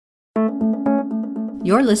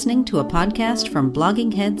You're listening to a podcast from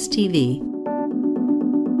Blogging Heads TV.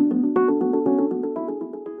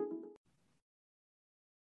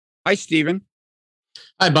 Hi, Stephen.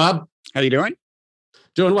 Hi, Bob. How you doing?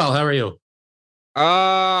 Doing well. How are you?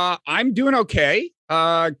 I'm doing okay.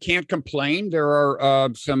 Can't complain. There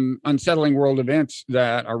are some unsettling world events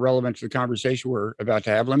that are relevant to the conversation we're about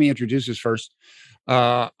to have. Let me introduce us first.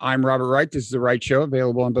 I'm Robert Wright. This is The Wright Show,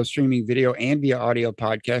 available on both streaming video and via audio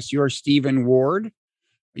podcast. You are Stephen Ward.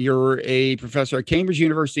 You're a professor at Cambridge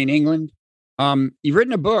University in England. You've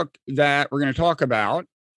written a book that we're going to talk about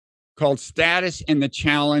called Status and the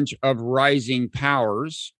Challenge of Rising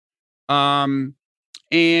Powers. Does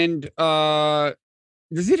it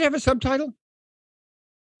have a subtitle?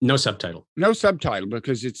 No subtitle. No subtitle,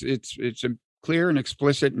 because it's a clear and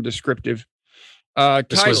explicit and descriptive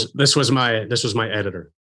title. This was my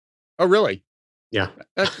editor. Oh, really? Yeah.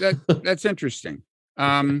 That's interesting.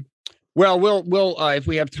 Well, we'll if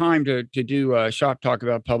we have time to do a shop talk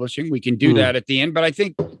about publishing, we can do that at the end. But I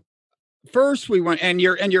think first we want, and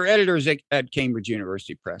your editor's at Cambridge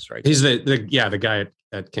University Press, right? He's the guy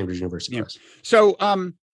at Cambridge University Press. So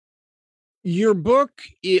your book,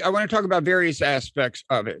 I want to talk about various aspects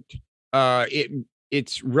of it.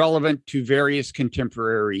 It's relevant to various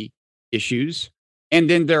contemporary issues. And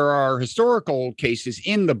then there are historical cases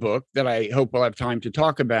in the book that I hope we'll have time to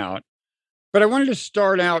talk about. But I wanted to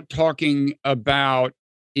start out talking about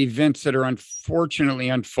events that are unfortunately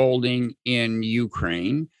unfolding in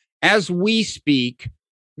Ukraine. As we speak,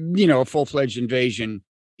 a full-fledged invasion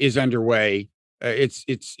is underway.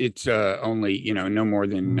 It's only no more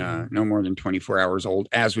than 24 hours old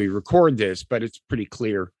as we record this, but it's pretty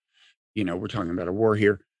clear, we're talking about a war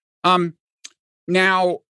here.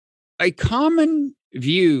 Now, a common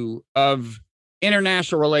view of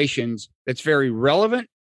international relations that's very relevant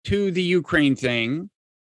to the Ukraine thing,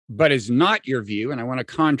 but is not your view, and I want to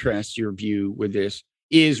contrast your view with this,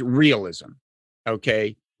 is realism.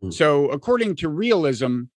 Okay. So according to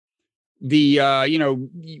realism, we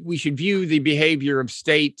should view the behavior of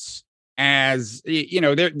states as,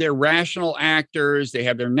 they're rational actors. They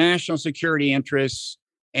have their national security interests,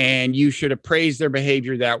 and you should appraise their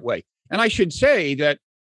behavior that way. And I should say that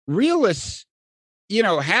realists,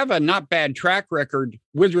 have a not bad track record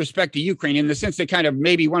with respect to Ukraine, in the sense that kind of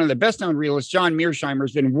maybe one of the best known realists, John Mearsheimer,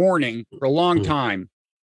 has been warning for a long time,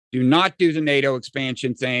 do not do the NATO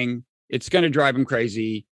expansion thing. It's going to drive them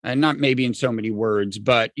crazy. And not maybe in so many words,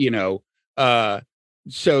 but,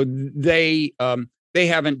 so they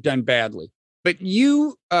haven't done badly. But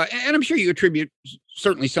you, and I'm sure you attribute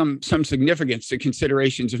certainly some significance to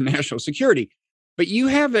considerations of national security, but you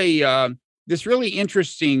have this really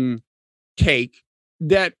interesting take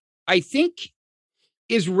that I think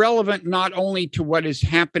is relevant not only to what is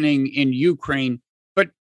happening in Ukraine, but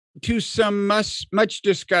to some much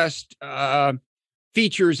discussed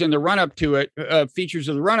features of the run-up to it,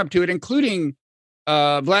 including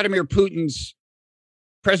Vladimir Putin's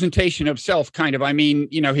presentation of self, kind of. I mean,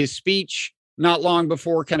 his speech not long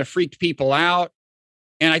before kind of freaked people out.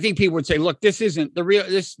 And I think people would say, look, this isn't the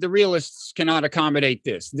realists cannot accommodate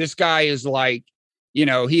this. This guy is like,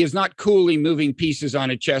 he is not coolly moving pieces on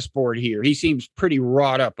a chessboard here. He seems pretty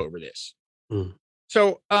wrought up over this.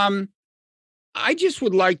 So I just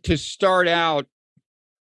would like to start out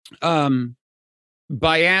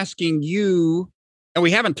by asking you, and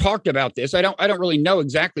we haven't talked about this. I don't really know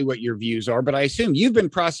exactly what your views are, but I assume you've been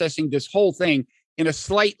processing this whole thing in a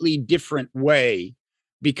slightly different way,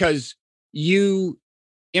 because you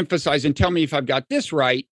emphasize, and tell me if I've got this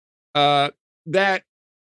right, that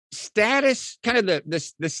status, kind of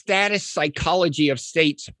the status psychology of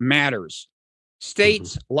states matters.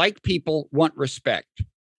 States, like people, want respect.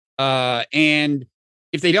 And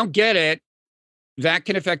if they don't get it, that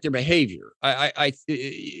can affect their behavior.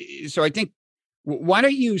 So I think, why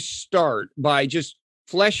don't you start by just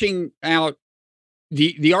fleshing out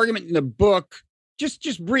the argument in the book,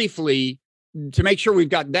 just briefly, to make sure we've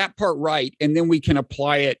got that part right, and then we can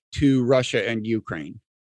apply it to Russia and Ukraine.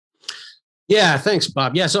 Yeah, thanks,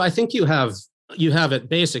 Bob. Yeah, so I think you have it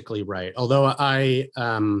basically right. Although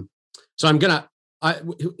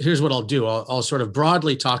here's what I'll do. I'll sort of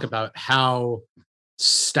broadly talk about how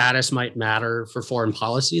status might matter for foreign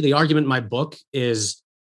policy. The argument in my book is,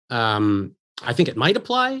 I think it might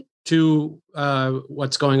apply to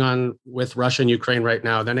what's going on with Russia and Ukraine right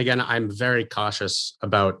now. Then again, I'm very cautious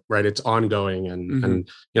about, right, it's ongoing and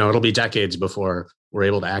it'll be decades before we're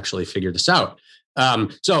able to actually figure this out.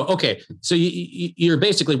 So you're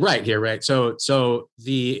basically right here, right? So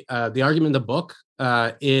the argument in the book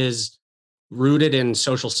is rooted in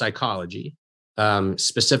social psychology.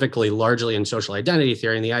 specifically largely in social identity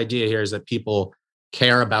theory. And the idea here is that people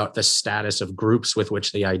care about the status of groups with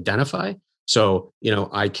which they identify. So,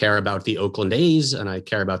 I care about the Oakland A's and I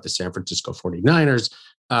care about the San Francisco 49ers.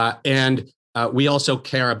 And we also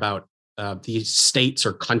care about the states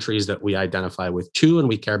or countries that we identify with too, and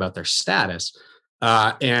we care about their status.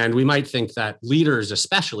 And we might think that leaders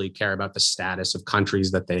especially care about the status of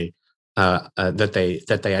countries that they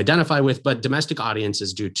identify with, but domestic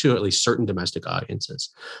audiences do too, at least certain domestic audiences.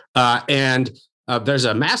 And there's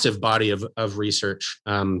a massive body of research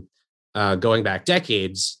going back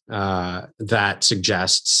decades that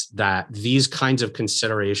suggests that these kinds of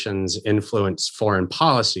considerations influence foreign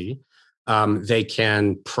policy. They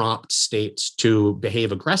can prompt states to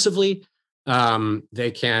behave aggressively.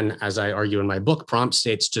 They can, as I argue in my book, prompt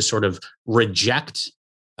states to sort of reject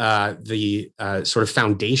the sort of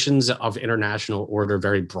foundations of international order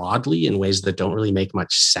very broadly in ways that don't really make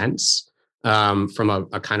much sense from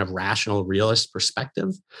a kind of rational realist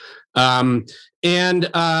perspective. And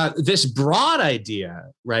this broad idea,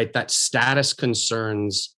 right, that status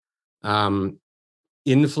concerns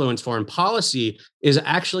influence foreign policy is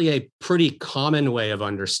actually a pretty common way of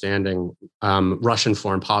understanding Russian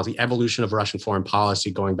foreign policy, evolution of Russian foreign policy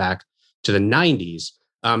going back to the 90s.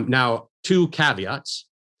 Now, two caveats.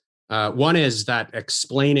 One is that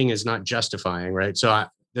explaining is not justifying, right? So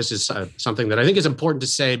this is something that I think is important to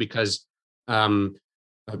say because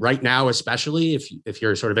right now, especially if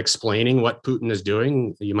you're sort of explaining what Putin is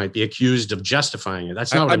doing, you might be accused of justifying it.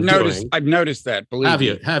 That's not what I'm doing. I've noticed that. Believe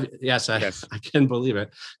me. Have you? Yes, I can believe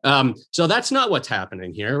it. So that's not what's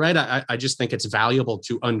happening here, right? I just think it's valuable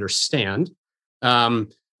to understand. The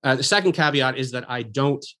second caveat is that I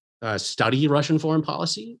don't study Russian foreign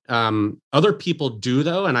policy. Other people do,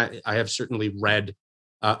 though, and I have certainly read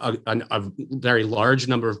a very large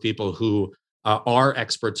number of people who are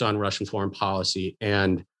experts on Russian foreign policy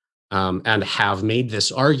and have made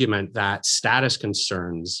this argument that status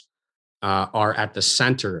concerns are at the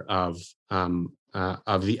center of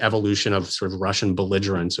the evolution of sort of Russian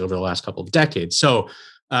belligerence over the last couple of decades. So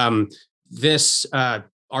this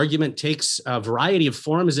argument takes a variety of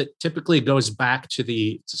forms. It typically goes back to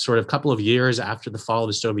the sort of couple of years after the fall of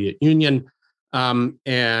the Soviet Union.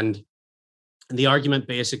 And the argument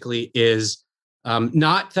basically is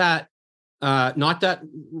not that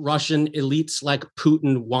Russian elites like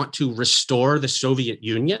Putin want to restore the Soviet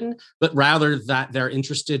Union, but rather that they're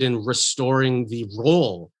interested in restoring the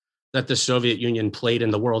role that the Soviet Union played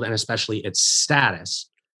in the world, and especially its status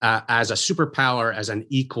as a superpower, as an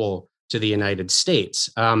equal to the United States.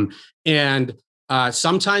 And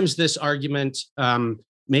sometimes this argument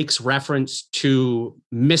makes reference to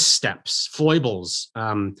missteps, foibles,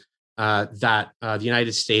 that the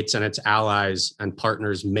United States and its allies and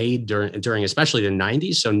partners made during especially the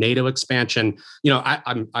 90s. So NATO expansion, I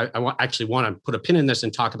actually want to put a pin in this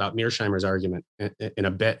and talk about Mearsheimer's argument in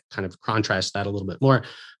a bit, kind of contrast that a little bit more.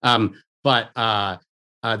 But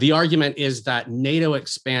the argument is that NATO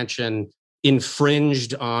expansion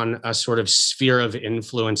infringed on a sort of sphere of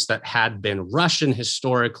influence that had been Russian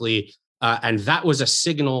historically. And that was a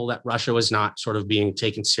signal that Russia was not sort of being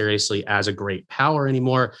taken seriously as a great power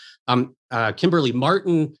anymore. Kimberly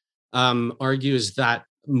Martin argues that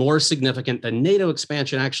more significant than NATO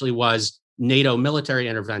expansion actually was NATO military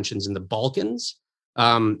interventions in the Balkans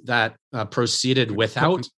that proceeded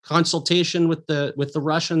without consultation with the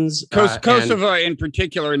Russians. Kosovo, in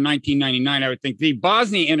particular, in 1999, I would think the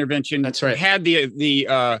Bosnia intervention had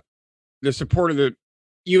the support of the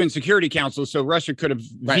UN Security Council, so Russia could have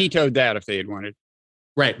vetoed that if they had wanted.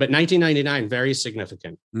 Right, but 1999 very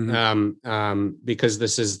significant because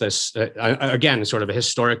this is again sort of a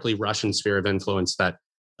historically Russian sphere of influence that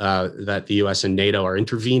the U.S. and NATO are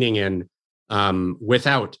intervening in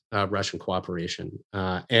without Russian cooperation,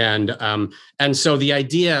 and so the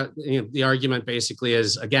idea, the argument basically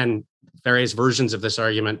is, again, various versions of this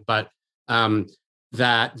argument, but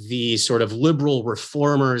that the sort of liberal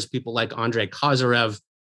reformers, people like Andrei Kozyrev,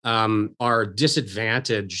 are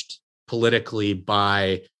disadvantaged politically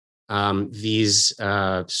by these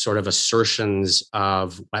sort of assertions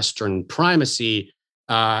of Western primacy,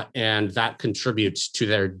 and that contributes to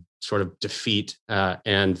their sort of defeat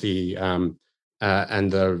and the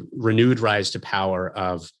renewed rise to power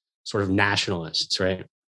of sort of nationalists, right?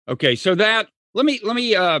 Okay, so that I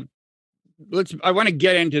want to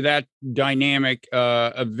get into that dynamic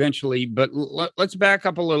eventually, but let's back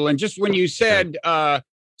up a little. And just when you said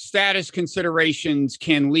status considerations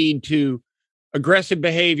can lead to aggressive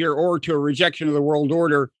behavior or to a rejection of the world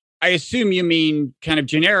order, I assume you mean kind of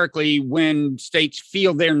generically when states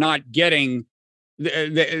feel they're not getting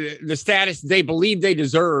the status they believe they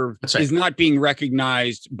deserve is not being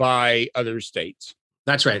recognized by other states.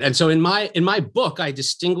 That's right. And so in my book, I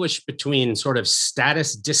distinguish between sort of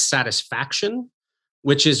status dissatisfaction,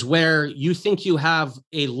 which is where you think you have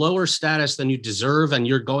a lower status than you deserve, and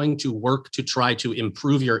you're going to work to try to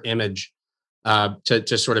improve your image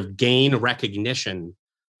to sort of gain recognition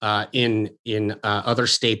in other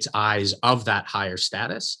states' eyes of that higher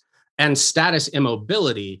status. And status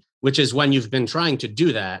immobility, which is when you've been trying to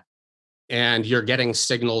do that and you're getting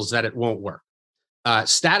signals that it won't work.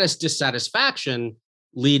 Status dissatisfaction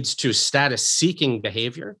leads to status seeking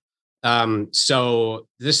behavior. So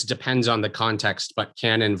this depends on the context, but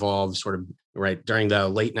can involve sort of, right, during the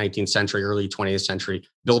late 19th century, early 20th century,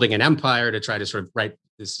 building an empire to try to sort of, right,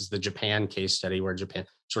 this is the Japan case study where Japan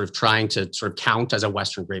sort of trying to sort of count as a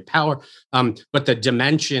Western great power. But the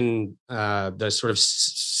dimension, the sort of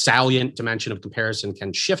salient dimension of comparison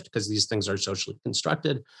can shift because these things are socially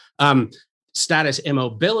constructed. Status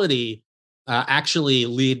immobility actually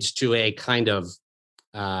leads to a kind of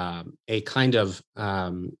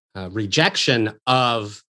rejection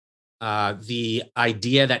of the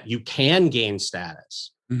idea that you can gain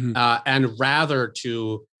status, and rather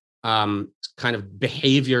to kind of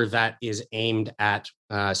behavior that is aimed at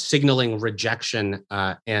signaling rejection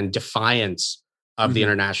and defiance of the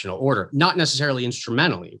international order, not necessarily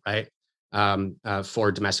instrumentally, right?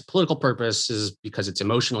 For domestic political purposes, because it's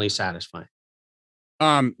emotionally satisfying.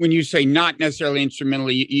 When you say not necessarily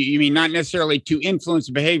instrumentally, you mean not necessarily to influence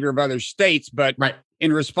the behavior of other states, but right,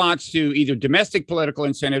 in response to either domestic political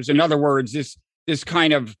incentives. In other words, this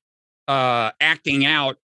kind of acting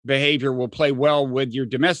out behavior will play well with your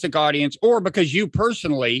domestic audience, or because you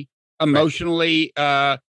personally emotionally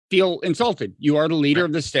feel insulted. You are the leader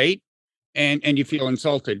of the state, and you feel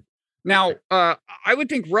insulted. Now, I would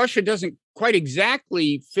think Russia doesn't quite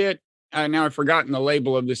exactly fit. Now I've forgotten the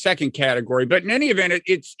label of the second category, but in any event,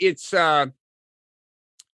 it's. I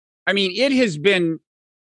mean, it has been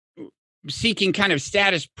seeking kind of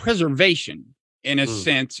status preservation in a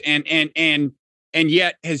sense, and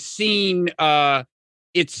yet has seen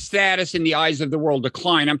its status in the eyes of the world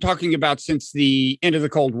decline. I'm talking about since the end of the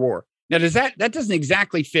Cold War. Now, that doesn't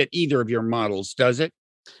exactly fit either of your models, does it?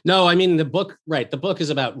 No, I mean, the book is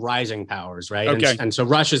about rising powers, right? Okay. And so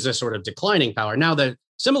Russia's a sort of declining power. Now, the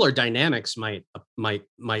similar dynamics might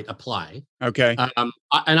apply. Okay. And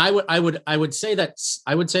I would say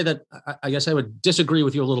that I guess I would disagree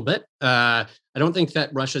with you a little bit. I don't think that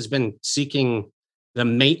Russia's been seeking the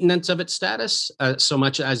maintenance of its status so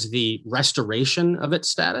much as the restoration of its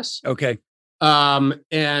status. Okay.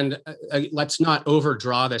 And let's not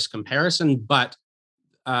overdraw this comparison, but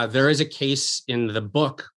there is a case in the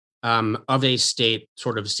book of a state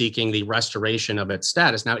sort of seeking the restoration of its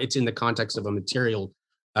status. Now, it's in the context of a material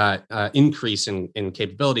increase in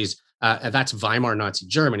capabilities. That's Weimar Nazi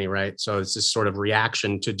Germany, right? So it's this sort of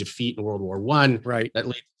reaction to defeat in World War I, right, that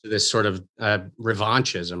leads to this sort of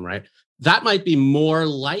revanchism, right? That might be more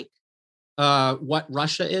like what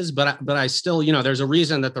Russia is, but I still, there's a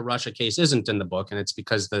reason that the Russia case isn't in the book, and it's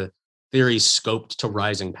because the theory's scoped to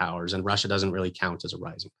rising powers, and Russia doesn't really count as a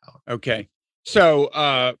rising power. Okay. So,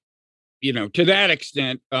 to that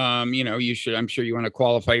extent, I'm sure you want to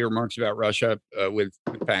qualify your remarks about Russia with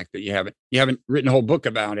the fact that you haven't written a whole book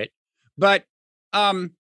about it, but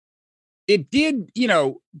it did,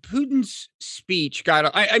 Putin's speech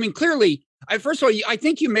got, I mean, clearly, first of all, I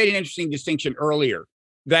think you made an interesting distinction earlier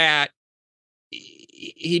that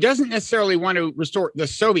he doesn't necessarily want to restore the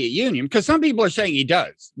Soviet Union, because some people are saying he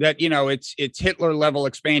does, that, it's Hitler level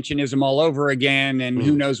expansionism all over again. And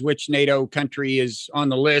who knows which NATO country is on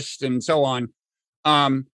the list and so on.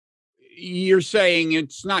 You're saying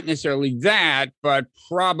it's not necessarily that, but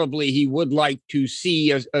probably he would like to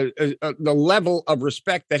see the level of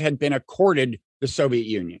respect that had been accorded the Soviet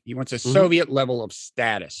Union. He wants a Soviet level of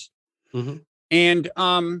status. And,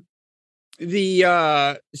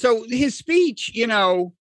 so his speech,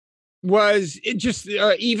 was it just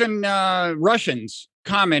even Russians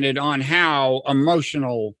commented on how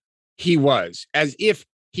emotional he was, as if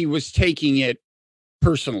he was taking it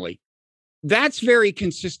personally. That's very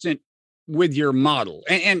consistent with your model,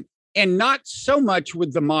 and not so much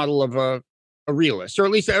with the model of a realist, or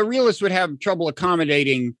at least a realist would have trouble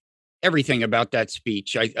accommodating everything about that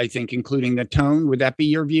speech. I think, including the tone. Would that be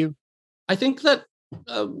your view? I think that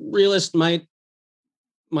a realist might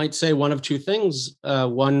say one of two things.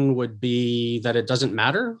 One would be that it doesn't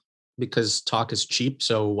matter because talk is cheap.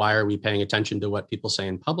 So why are we paying attention to what people say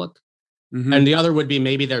in public? And the other would be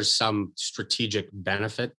maybe there's some strategic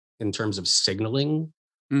benefit in terms of signaling.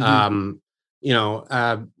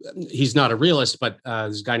 he's not a realist, but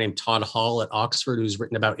there's a guy named Todd Hall at Oxford who's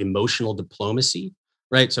written about emotional diplomacy,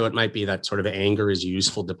 right? So it might be that sort of anger is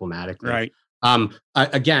useful diplomatically. Right.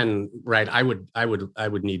 Again, right. I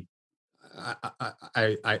would need.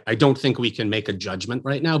 I don't think we can make a judgment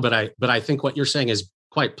right now, but I think what you're saying is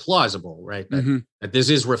quite plausible, right? That this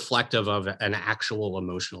is reflective of an actual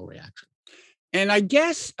emotional reaction. And I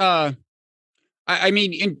guess, I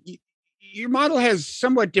mean, your model has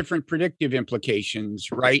somewhat different predictive implications,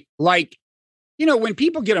 right? Like, when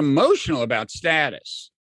people get emotional about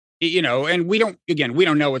status, and we don't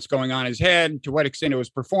know what's going on in his head, to what extent it was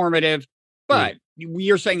performative, but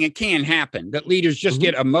you're saying it can happen, that leaders just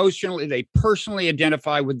get emotional. They personally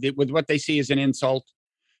identify with what they see as an insult,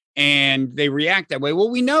 and they react that way. Well,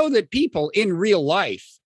 we know that people in real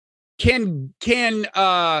life can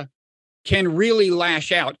really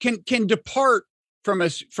lash out, can depart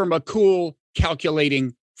from a cool,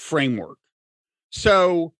 calculating framework.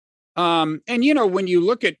 So, and when you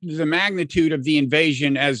look at the magnitude of the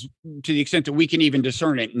invasion, as to the extent that we can even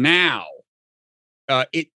discern it now,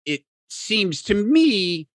 it seems to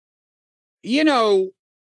me,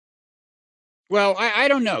 well, I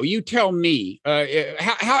don't know. You tell me.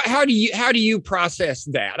 How do you process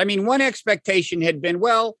that? I mean, one expectation had been,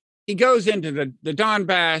 well, he goes into the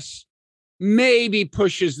Donbass, maybe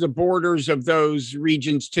pushes the borders of those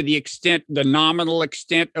regions to the nominal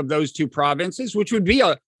extent of those two provinces, which would be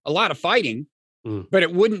a lot of fighting, but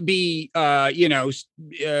it wouldn't be,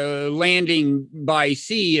 landing by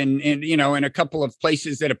sea and in a couple of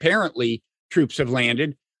places that apparently troops have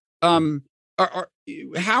landed. How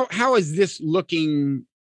is this looking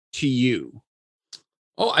to you?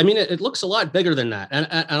 Oh, I mean, it looks a lot bigger than that, and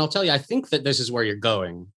I'll tell you, I think that this is where you're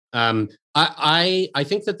going. I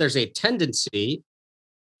think that there's a tendency.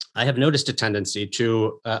 I have noticed a tendency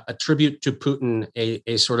to attribute to Putin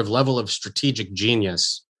a sort of level of strategic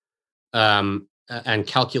genius and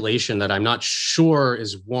calculation that I'm not sure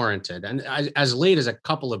is warranted. And as late as a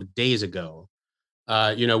couple of days ago,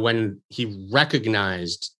 when he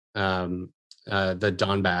recognized the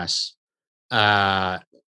Donbass,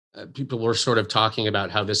 people were sort of talking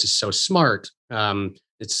about how this is so smart.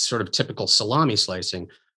 It's sort of typical salami slicing.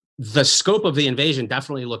 The scope of the invasion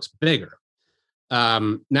definitely looks bigger.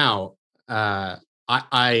 Now,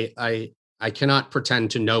 I cannot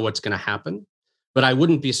pretend to know what's going to happen, but I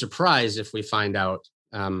wouldn't be surprised if we find out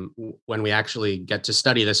when we actually get to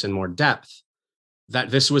study this in more depth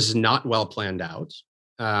that this was not well planned out,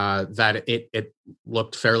 that it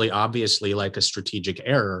looked fairly obviously like a strategic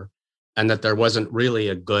error, and that there wasn't really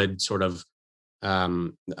a good sort of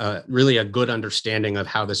really a good understanding of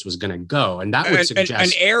how this was going to go. And that would suggest an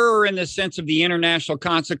error in the sense of the international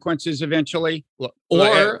consequences eventually. So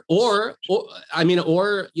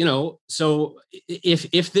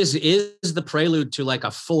if this is the prelude to like a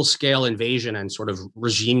full scale invasion and sort of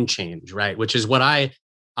regime change, right? Which is what I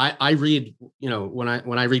read, when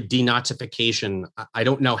I read denazification, I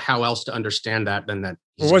don't know how else to understand that than that.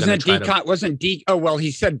 He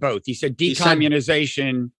said both. He said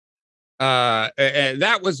decommunization.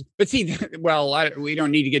 That was, but see, well, we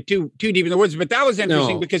don't need to get too deep in the woods, but that was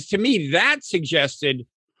interesting because to me that suggested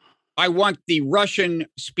I want the Russian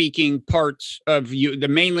speaking parts of the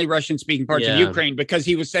mainly Russian speaking parts of Ukraine, because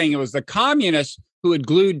he was saying it was the communists who had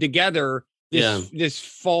glued together this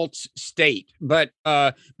false state. But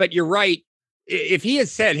you're right. Has he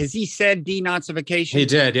said denazification? He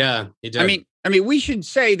did. Yeah, he did. I mean, we should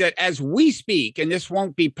say that as we speak, and this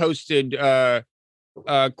won't be posted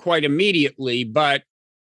quite immediately, but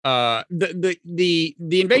the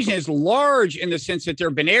invasion is large in the sense that there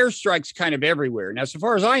have been airstrikes kind of everywhere. Now, so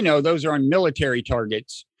far as I know, those are on military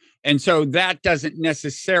targets, and so that doesn't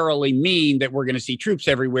necessarily mean that we're going to see troops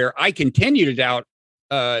everywhere. I continue to doubt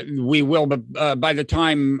we will, but by the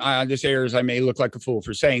time this airs, I may look like a fool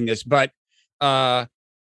for saying this, but in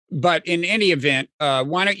any event,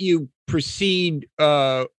 why don't you proceed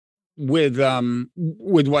with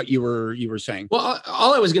what you were saying? Well,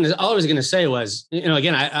 all I was gonna say was,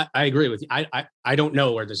 again, I agree with you. I don't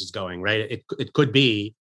know where this is going, right? It could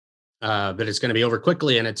be that it's going to be over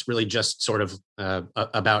quickly, and it's really just sort of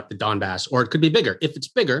about the Donbass, or it could be bigger. If it's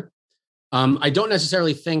bigger, I don't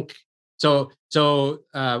necessarily think so.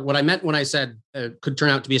 What I meant when I said could turn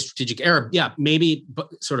out to be a strategic error, yeah, maybe,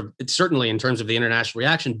 but sort of, it's certainly in terms of the international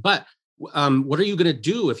reaction. But what are you going to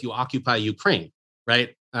do if you occupy Ukraine,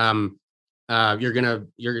 right? You're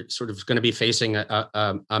sort of going to be facing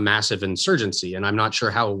a massive insurgency, and I'm not sure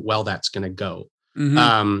how well that's going to go.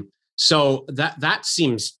 So that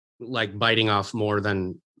seems like biting off more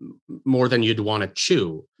than more than you'd want to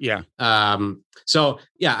chew. Yeah. So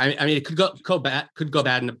yeah, I mean, it could go bad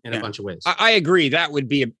in a bunch of ways. I agree. That would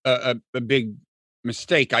be a big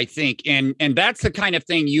mistake, I think. And that's the kind of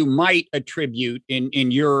thing you might attribute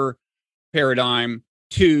in your paradigm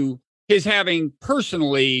to his having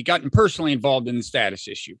gotten personally involved in the status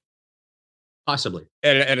issue. Possibly.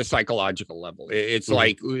 At a psychological level. It's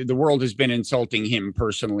like the world has been insulting him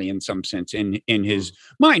personally in some sense in his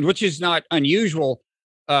mind, which is not unusual.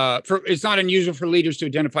 It's not unusual for leaders to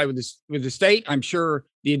identify with the state. I'm sure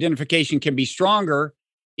the identification can be stronger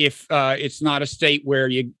if it's not a state where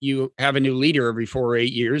you have a new leader every 4 or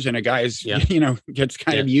 8 years and a guy is, gets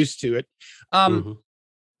kind of used to it.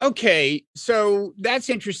 Okay, so that's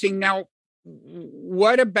interesting. Now,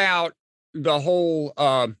 what about the whole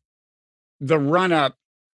the run up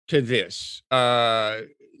to this? How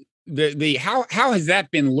has that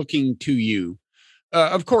been looking to you?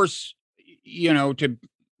 Of course, to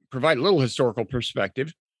provide a little historical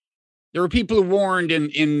perspective, there were people who warned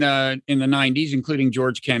in the 90s, including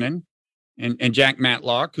George Kennan and Jack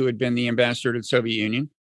Matlock, who had been the ambassador to the Soviet Union,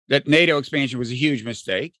 that NATO expansion was a huge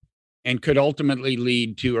mistake and could ultimately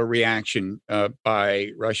lead to a reaction by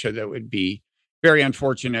Russia that would be very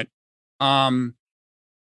unfortunate. On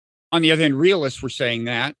the other hand, realists were saying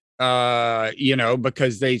that,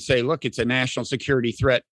 because they say, look, it's a national security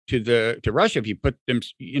threat to Russia. If you put them,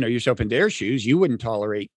 yourself in their shoes, you wouldn't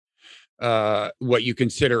tolerate what you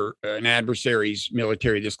consider an adversary's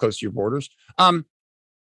military this close to your borders.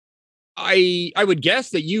 I would guess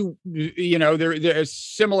that there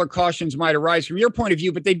similar cautions might arise from your point of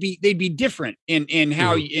view, but they'd be different in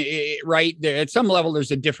how right there, at some level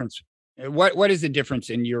there's a difference. What is the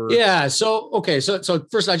difference in your? Yeah. So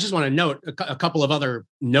first, I just want to note a couple of other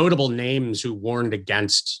notable names who warned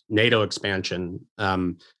against NATO expansion.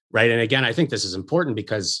 Right. And again, I think this is important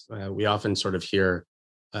because we often sort of hear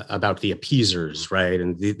about the appeasers, right?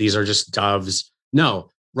 And these are just doves. No,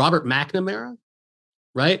 Robert McNamara,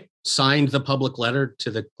 right, signed the public letter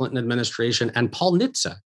to the Clinton administration, and Paul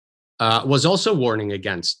Nitze was also warning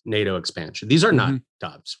against NATO expansion. These are not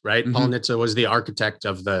doves, right? Paul Nitze was the architect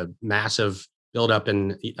of the massive buildup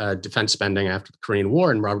in defense spending after the Korean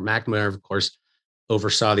War, and Robert McNamara, of course,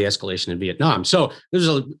 oversaw the escalation in Vietnam. So there's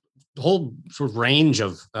a whole sort of range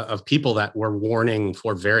of people that were warning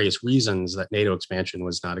for various reasons that NATO expansion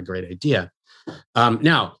was not a great idea.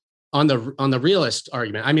 Now, on the realist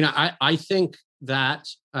argument, I mean, I think that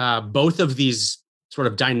both of these sort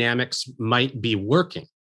of dynamics might be working,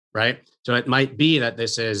 right? So it might be that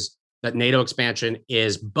that NATO expansion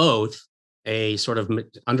is both a sort of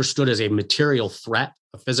understood as a material threat,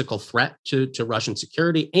 a physical threat to Russian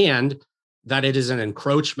security, and that it is an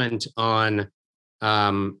encroachment on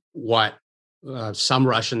what some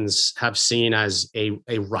Russians have seen as a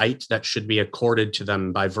right that should be accorded to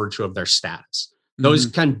them by virtue of their status. Those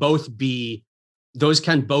can both be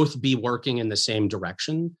working in the same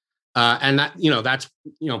direction, and that that's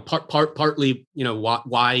partly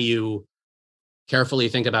why you carefully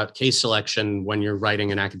think about case selection when you're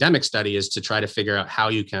writing an academic study, is to try to figure out how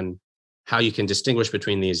you can distinguish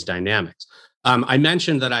between these dynamics. I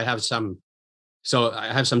mentioned that I have some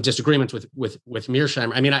disagreements with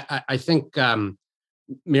Mearsheimer. I mean, I think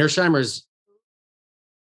Mearsheimer's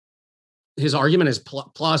his argument is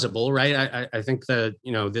plausible, right? I think the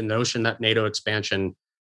notion that NATO expansion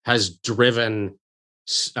has driven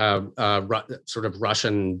sort of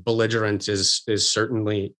Russian belligerence is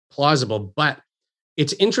certainly plausible, but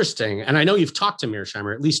it's interesting, and I know you've talked to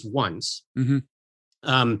Mearsheimer at least once.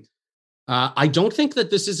 I don't think that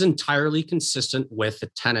this is entirely consistent with the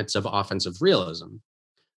tenets of offensive realism,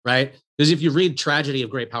 right? Because if you read Tragedy of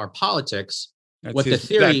Great Power Politics, that's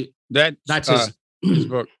his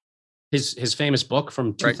book, his famous book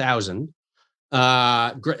from 2000,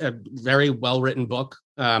 a very well written book,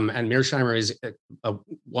 and Mearsheimer is a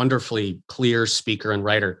wonderfully clear speaker and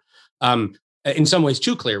writer. In some ways,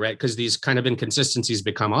 too clear, right? Because these kind of inconsistencies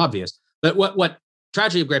become obvious. But what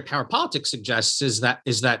Tragedy of Great Power Politics suggests is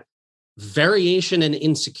that variation in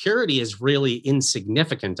insecurity is really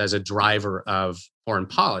insignificant as a driver of foreign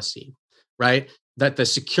policy, right? That the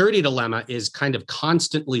security dilemma is kind of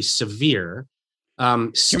constantly severe.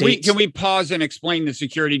 Can we pause and explain the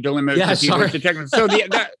security dilemma? Yeah, sorry. So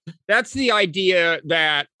that's the idea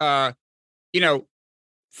that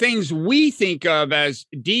things we think of as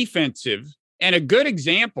defensive, and a good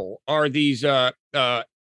example are these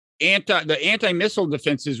anti-missile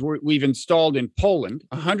defenses we've installed in Poland,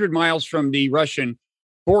 100 miles from the Russian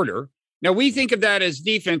border. Now, we think of that as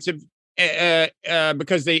defensive.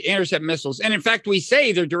 because they intercept missiles. And in fact, we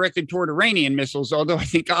say they're directed toward Iranian missiles, although I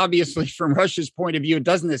think obviously from Russia's point of view, it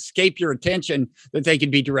doesn't escape your attention that they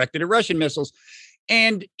could be directed at Russian missiles.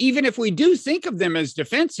 And even if we do think of them as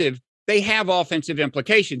defensive, they have offensive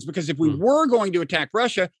implications, because if we were going to attack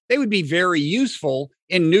Russia, they would be very useful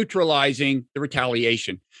in neutralizing the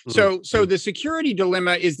retaliation. So the security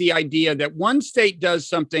dilemma is the idea that one state does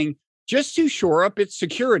something just to shore up its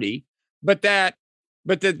security, but that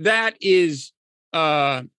is,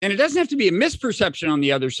 and it doesn't have to be a misperception on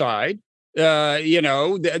the other side. They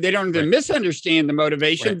don't even misunderstand the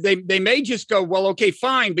motivation. They may just go, well, okay,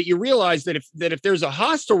 fine, but you realize that if there's a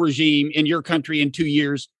hostile regime in your country in 2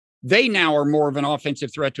 years, they now are more of an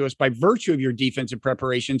offensive threat to us by virtue of your defensive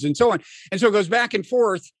preparations and so on. And so it goes back and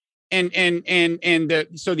forth. So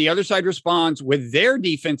the other side responds with their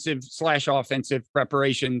defensive/offensive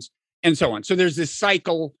preparations and so on. So there's this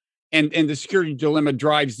cycle, and the security dilemma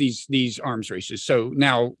drives these arms races. So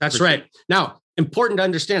now that's right. Now, important to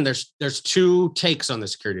understand, there's two takes on the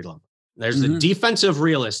security dilemma. There's the defensive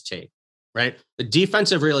realist take, right? The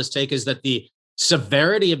defensive realist take is that the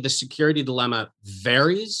severity of the security dilemma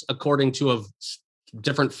varies according to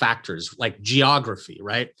different factors like geography,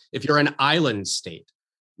 right? If you're an island state,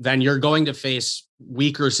 then you're going to face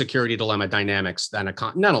weaker security dilemma dynamics than a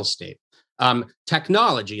continental state.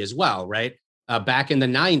 Technology as well, right? Back in the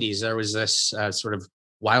 90s, there was this sort of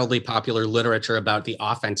wildly popular literature about the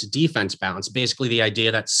offense-defense balance, basically the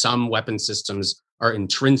idea that some weapon systems are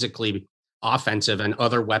intrinsically offensive and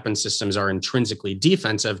other weapon systems are intrinsically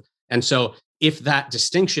defensive. And so if that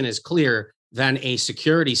distinction is clear, then a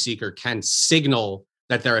security seeker can signal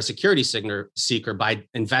that they're a security seeker by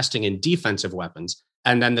investing in defensive weapons,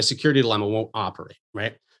 and then the security dilemma won't operate,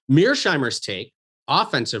 right? Mearsheimer's take,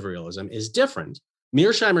 offensive realism, is different.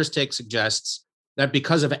 Mearsheimer's take suggests that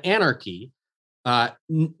because of anarchy,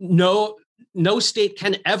 no state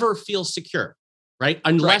can ever feel secure, right?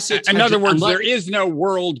 Unless it's... In other words, there is no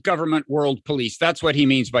world government, world police. That's what he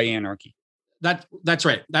means by anarchy. That's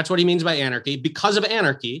right. That's what he means by anarchy. Because of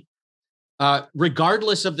anarchy,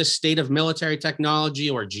 regardless of the state of military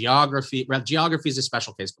technology or geography, geography is a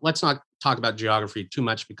special case. But let's not talk about geography too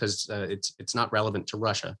much because it's not relevant to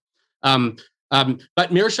Russia. But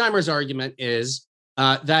Mearsheimer's argument is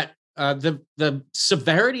that the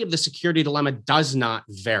severity of the security dilemma does not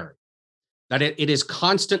vary, that it is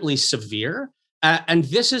constantly severe. And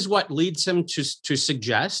this is what leads him to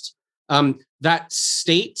suggest that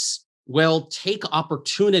states will take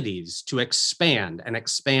opportunities to expand and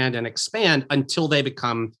expand and expand until they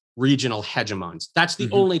become regional hegemons. That's the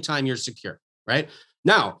only time you're secure, right?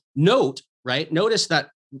 Now, notice that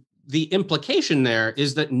the implication there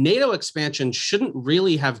is that NATO expansion shouldn't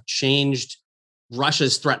really have changed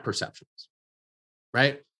Russia's threat perceptions,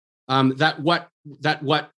 right? That what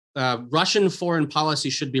Russian foreign policy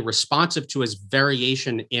should be responsive to is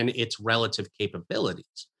variation in its relative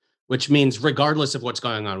capabilities, which means regardless of what's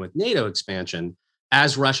going on with NATO expansion,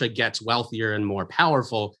 as Russia gets wealthier and more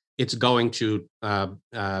powerful, it's going to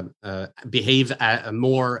behave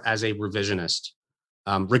more as a revisionist,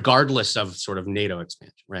 regardless of sort of NATO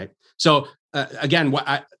expansion, right? So again,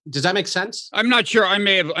 does that make sense? I'm not sure. I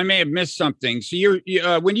may have missed something. So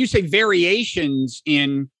when you say variations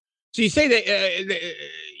so you say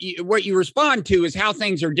that what you respond to is how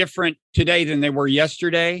things are different today than they were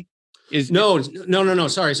yesterday. No.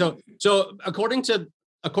 Sorry. So according to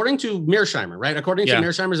Mearsheimer, right? According to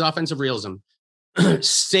Mearsheimer's offensive realism,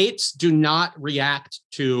 states do not react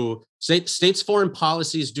to states' foreign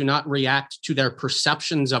policies do not react to their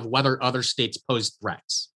perceptions of whether other states pose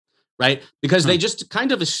threats, right? Because they just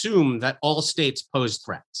kind of assume that all states pose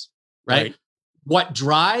threats, right? What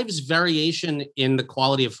drives variation in the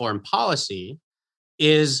quality of foreign policy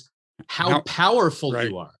is how powerful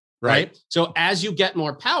you are. Right. So as you get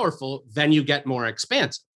more powerful, then you get more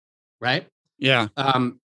expansive. Right. Yeah.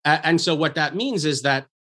 And so what that means is that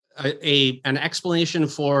an explanation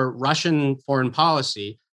for Russian foreign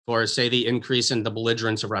policy, for say the increase in the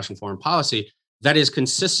belligerence of Russian foreign policy, that is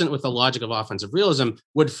consistent with the logic of offensive realism,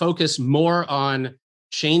 would focus more on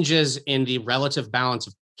changes in the relative balance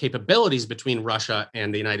of capabilities between Russia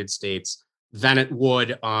and the United States than it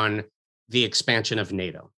would on the expansion of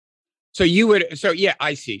NATO.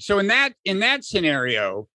 I see. So in that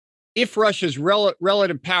scenario, if Russia's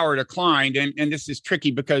relative power declined, and this is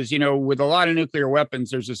tricky because, with a lot of nuclear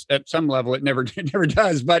weapons, at some level it never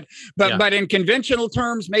does, but in conventional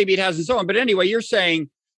terms, maybe it has and so on. But anyway, you're saying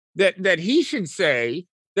that he should say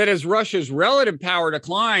that as Russia's relative power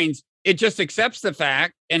declines, it just accepts the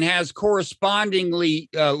fact and has correspondingly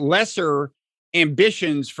lesser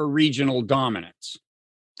ambitions for regional dominance.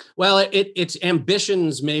 Well, its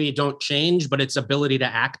ambitions maybe don't change, but its ability to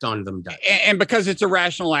act on them does. And because it's a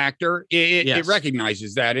rational actor, it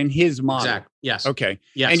recognizes that in his model. Exactly. Yes. Okay.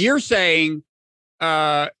 Yes. And you're saying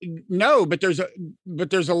no, but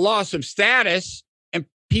there's a loss of status, and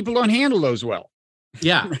people don't handle those well.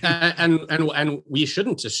 Yeah, and we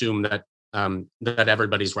shouldn't assume that that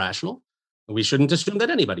everybody's rational. We shouldn't assume that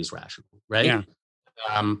anybody's rational, right?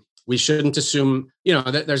 Yeah. We shouldn't assume,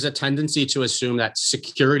 that there's a tendency to assume that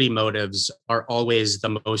security motives are always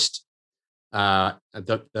the most,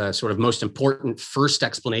 the sort of most important first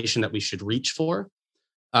explanation that we should reach for.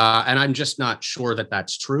 And I'm just not sure that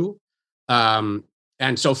that's true. And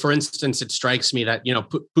so, for instance, it strikes me that,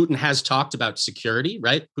 Putin has talked about security,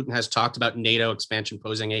 right? Putin has talked about NATO expansion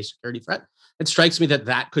posing a security threat. It strikes me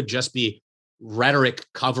that could just be rhetoric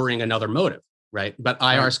covering another motive, right? But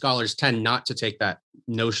IR scholars tend not to take that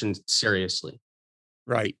notion seriously.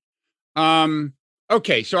 Right.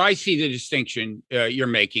 Okay. So I see the distinction you're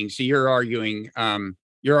making. So you're arguing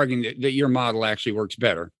that your model actually works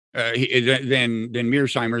better than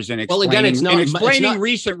Mearsheimer's in explaining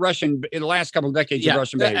recent Russian in the last couple of decades of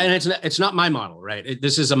Russian behavior. And it's not my model, right?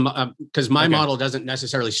 This is because my model doesn't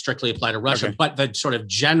necessarily strictly apply to Russia, but the sort of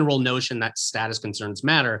general notion that status concerns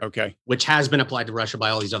matter, which has been applied to Russia by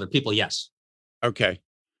all these other people. Yes. Okay.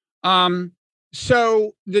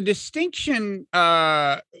 So the distinction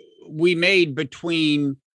we made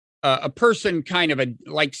between a person kind of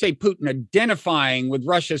like say Putin identifying with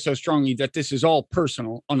Russia so strongly that this is all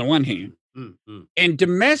personal on the one hand, and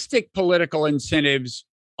domestic political incentives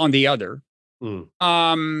on the other,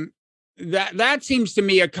 that seems to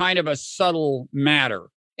me a kind of a subtle matter,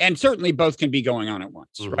 and certainly both can be going on at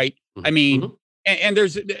once, right? I mean, and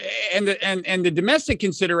there's and the domestic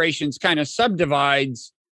considerations kind of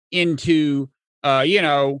subdivides into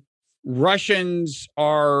Russians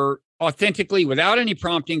are authentically, without any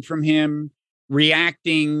prompting from him,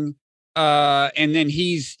 reacting, and then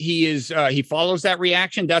he follows that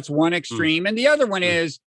reaction. That's one extreme, and the other one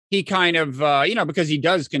is he kind of because he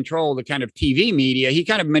does control the kind of TV media, he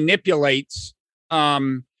kind of manipulates,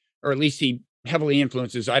 or at least he heavily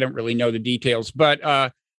influences. I don't really know the details,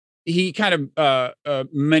 but he kind of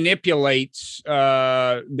manipulates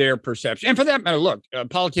their perception. And for that matter, look,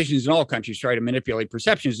 politicians in all countries try to manipulate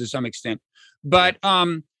perceptions to some extent, but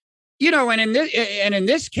and in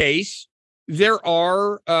this case, there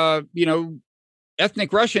are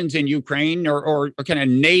ethnic Russians in Ukraine or kind of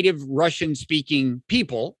native Russian speaking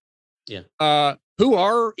people, who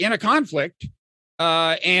are in a conflict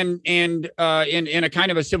and in a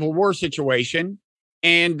kind of a civil war situation,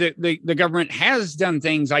 and the government has done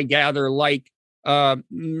things, I gather, like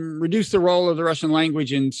reduce the role of the Russian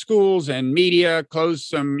language in schools and media, close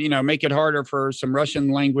some, make it harder for some Russian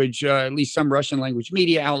language, at least some Russian language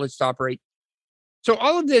media outlets to operate. So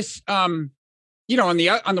all of this, on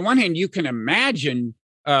the one hand, you can imagine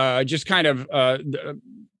just kind of a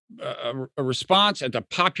response at the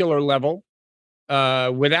popular level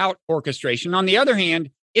without orchestration. On the other hand,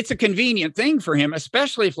 it's a convenient thing for him,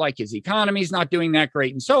 especially if like his economy's not doing that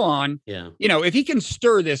great and so on. Yeah. If he can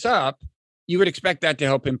stir this up, you would expect that to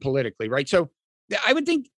help him politically, right? So I would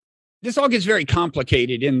think this all gets very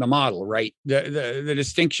complicated in the model, right? The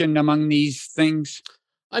distinction among these things.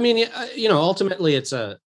 I mean, ultimately it's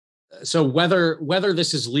so whether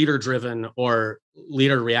this is leader driven or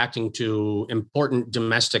leader reacting to important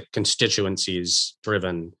domestic constituencies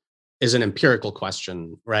driven is an empirical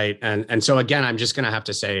question, right? And so again, I'm just going to have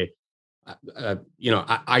to say, I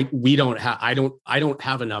don't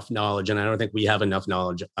have enough knowledge, and I don't think we have enough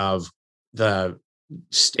knowledge of the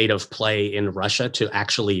state of play in Russia to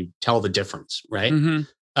actually tell the difference, right?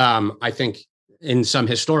 I think in some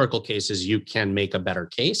historical cases you can make a better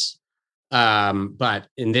case, but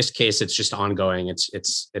in this case it's just ongoing.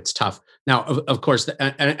 It's tough. Now, of course,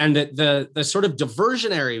 the sort of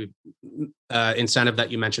diversionary incentive that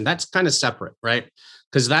you mentioned, that's kind of separate, right?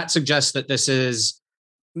 Because that suggests that this is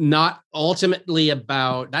not ultimately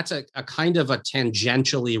about, that's a kind of a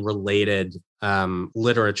tangentially related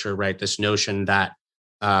literature, right? This notion that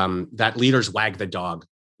that leaders wag the dog,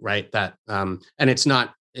 right? That and it's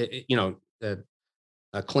not,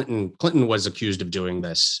 Clinton was accused of doing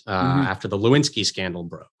this after the Lewinsky scandal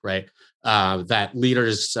broke, right? That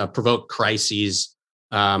leaders provoke crises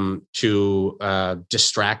to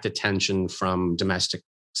distract attention from domestic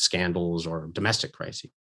scandals or domestic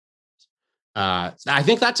crises. I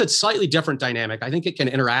think that's a slightly different dynamic. I think it can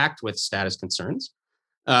interact with status concerns.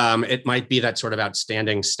 It might be that sort of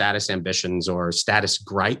outstanding status ambitions or status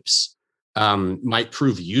gripes might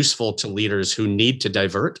prove useful to leaders who need to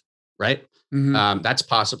divert, right? That's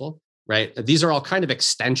possible, right? These are all kind of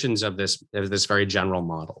extensions of this very general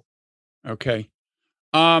model. Okay.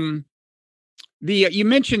 You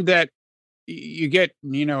mentioned that you get,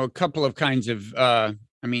 a couple of kinds of,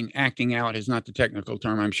 acting out is not the technical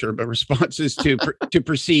term, I'm sure, but responses to to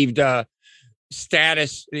perceived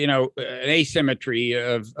status, an asymmetry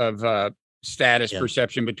of status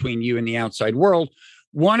perception between you and the outside world.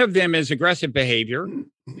 One of them is aggressive behavior. We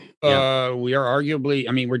are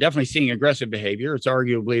arguably, we're definitely seeing aggressive behavior. It's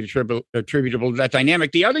arguably attributable to that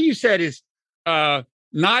dynamic. The other you said is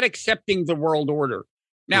not accepting the world order.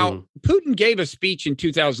 Now, Putin gave a speech in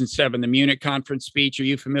 2007, the Munich conference speech. Are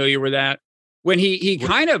you familiar with that? When he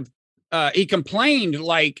kind of he complained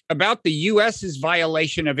about the U.S.'s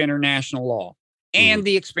violation of international law and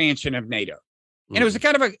the expansion of NATO. And it was a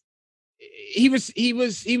kind of he was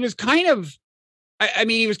kind of,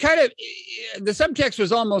 the subtext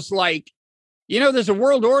was almost like, there's a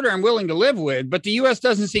world order I'm willing to live with, but the U.S.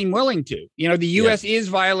 doesn't seem willing to. The U.S. is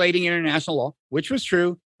violating international law, which was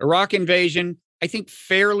true. Iraq invasion, I think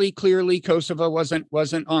fairly clearly Kosovo wasn't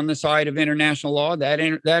on the side of international law, that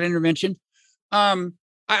intervention.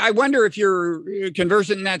 I wonder if you're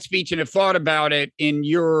conversant in that speech and have thought about it in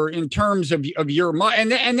terms of your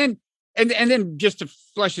mind. And then just to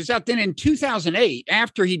flesh this out, then in 2008,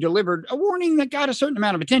 after he delivered a warning that got a certain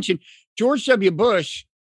amount of attention, George W. Bush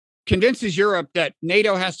convinces Europe that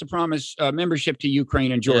NATO has to promise membership to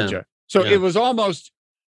Ukraine and Georgia. It was almost,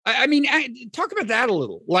 talk about that a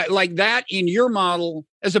little, like that in your model,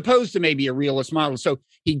 as opposed to maybe a realist model. So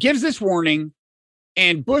he gives this warning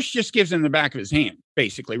and Bush just gives him the back of his hand,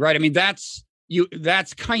 basically, right? That's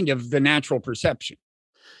kind of the natural perception.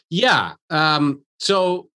 Yeah.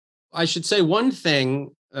 So I should say one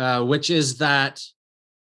thing, which is that,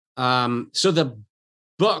 so the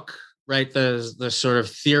book, right, the sort of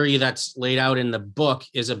theory that's laid out in the book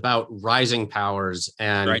is about rising powers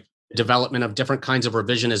and development of different kinds of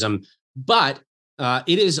revisionism. But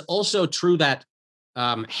it is also true that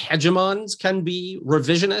hegemons can be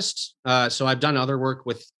revisionist. So I've done other work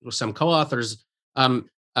with some co-authors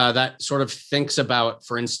that sort of thinks about,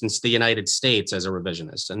 for instance, the United States as a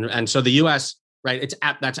revisionist. And so the U.S., right,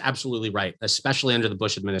 that's absolutely right. Especially under the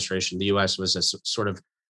Bush administration, the U.S. was a sort of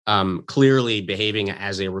clearly behaving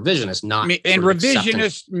as a revisionist, not. And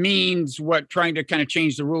revisionist means what? Trying to kind of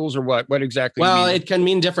change the rules, or what? What exactly? Well, it can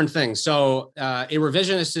mean different things. So a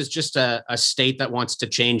revisionist is just a state that wants to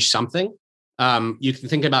change something. You can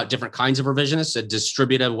think about different kinds of revisionists. A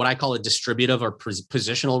distributive, what I call a distributive or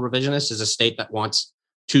positional revisionist, is a state that wants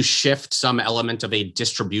to shift some element of a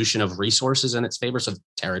distribution of resources in its favor, so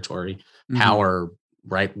territory, power,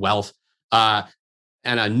 right, wealth.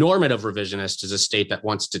 And a normative revisionist is a state that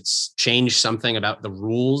wants to change something about the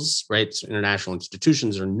rules, right? So international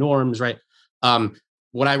institutions or norms, right?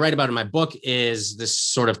 What I write about in my book is this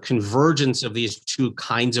sort of convergence of these two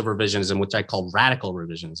kinds of revisionism, which I call radical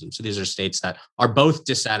revisionism. So these are states that are both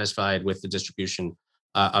dissatisfied with the distribution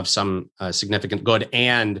of some significant good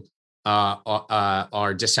and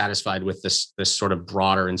are dissatisfied with this sort of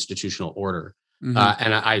broader institutional order.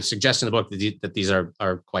 And I suggest in the book that these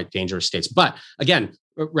are quite dangerous states. But again,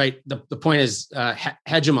 right, the point is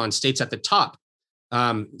hegemon states at the top.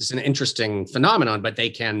 It's an interesting phenomenon, but they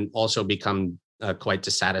can also become quite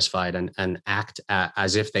dissatisfied and act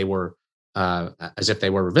as if they were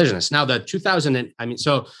revisionists. Now, the 2000,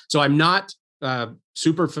 so I'm not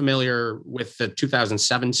super familiar with the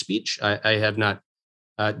 2007 speech. I have not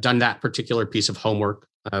done that particular piece of homework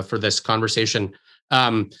for this conversation.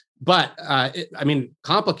 But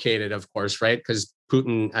complicated, of course, right? Because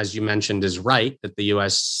Putin, as you mentioned, is right that the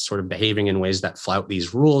U.S. sort of behaving in ways that flout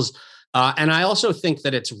these rules. And I also think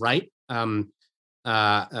that it's right. Anne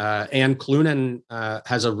Clunan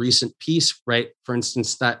has a recent piece, right, for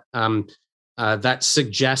instance, that that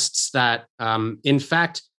suggests that, in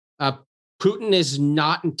fact, Putin is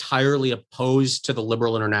not entirely opposed to the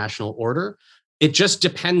liberal international order. It just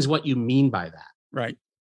depends what you mean by that.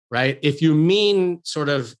 Right. If you mean sort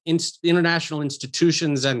of international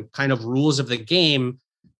institutions and kind of rules of the game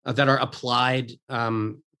that are applied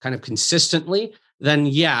kind of consistently, then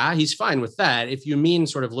yeah, he's fine with that. If you mean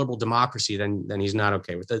sort of liberal democracy, then he's not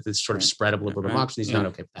okay with it. This sort of spread of liberal democracy, he's not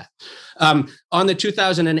okay with that. On the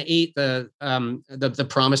 2008, the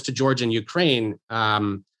promise to Georgia and Ukraine,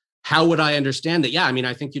 how would I understand it? Yeah,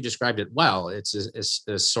 I think you described it well. It's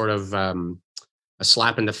a sort of a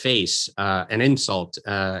slap in the face, an insult,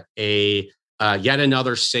 yet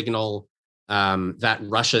another signal that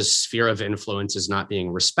Russia's sphere of influence is not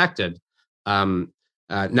being respected. Now,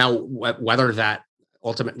 whether that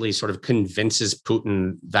ultimately sort of convinces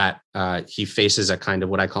Putin that he faces a kind of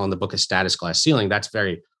what I call in the book a status glass ceiling, that's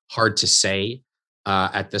very hard to say.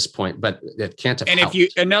 at this point, but it can't have And helped.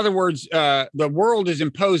 in other words, the world is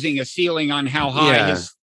imposing a ceiling on how high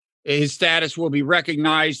his status will be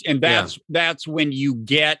recognized, and that's when you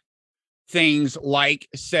get things like,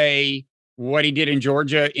 say, what he did in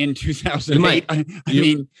Georgia in 2008. I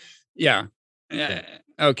mean, yeah.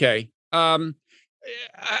 Okay.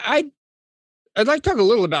 I'd like to talk a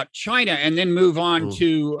little about China and then move on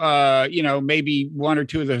to, maybe one or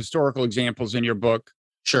two of the historical examples in your book.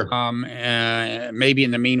 Sure. Maybe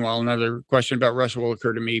in the meanwhile, another question about Russia will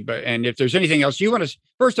occur to me. And if there's anything else you want to,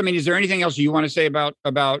 first, I mean, is there anything else you want to say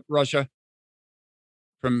about Russia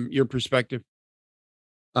from your perspective?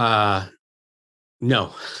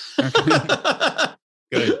 No.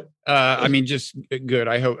 Good. I mean, just good.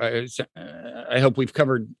 I hope we've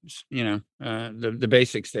covered, the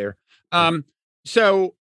basics there.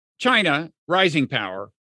 So China, rising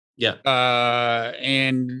power. Yeah.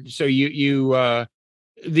 And so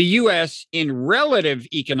the U.S. in relative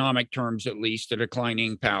economic terms, at least, a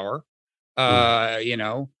declining power. And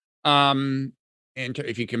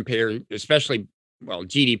if you compare, especially,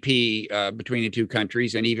 GDP between the two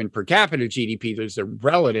countries, and even per capita GDP, there's a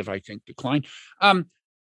relative, I think, decline.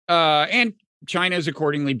 And China is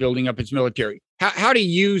accordingly building up its military. How do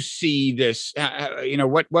you see this?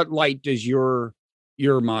 What light does your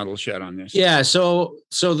model shed on this? Yeah. So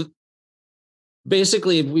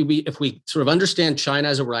basically, if we sort of understand China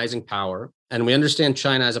as a rising power, and we understand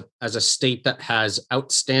China as a state that has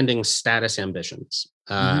outstanding status ambitions,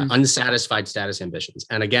 unsatisfied status ambitions,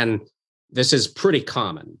 and again, this is pretty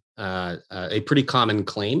common, a pretty common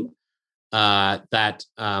claim that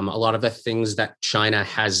a lot of the things that China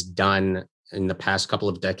has done in the past couple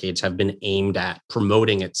of decades have been aimed at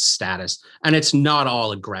promoting its status. And it's not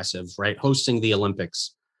all aggressive, right? Hosting the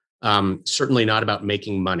Olympics, certainly not about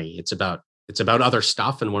making money. It's about other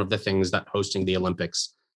stuff. And one of the things that hosting the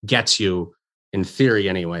Olympics gets you, in theory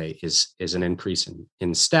anyway, is an increase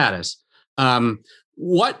in status.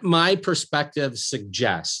 What my perspective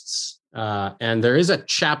suggests, and there is a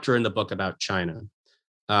chapter in the book about China,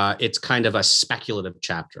 it's kind of a speculative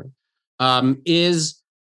chapter, is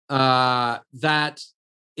that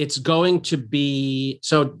it's going to be,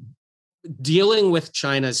 so dealing with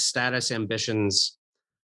China's status ambitions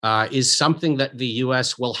is something that the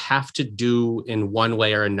US will have to do in one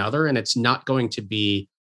way or another, and it's not going to be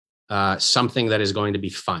something that is going to be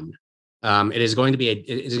fun. It is going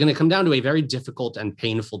to come down to a very difficult and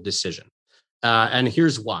painful decision. And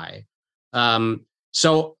here's why.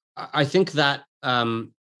 So I think that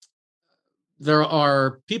there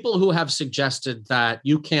are people who have suggested that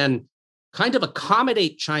you can kind of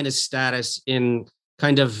accommodate China's status in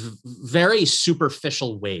kind of very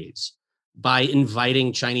superficial ways by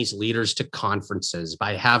inviting Chinese leaders to conferences,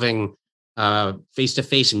 by having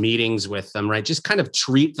face-to-face meetings with them, right? Just kind of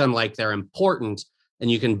treat them like they're important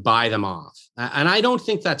and you can buy them off. And I don't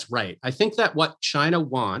think that's right. I think that what China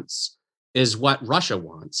wants is what Russia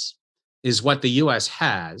wants, is what the US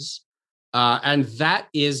has. And that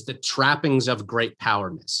is the trappings of great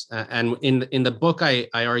powerness. And in the book, I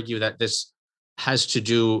argue that this has to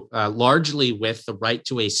do largely with the right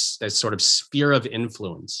to a sort of sphere of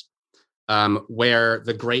influence, where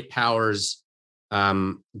the great powers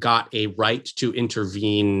got a right to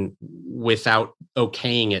intervene without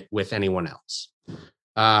okaying it with anyone else.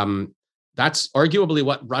 That's arguably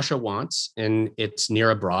what Russia wants in its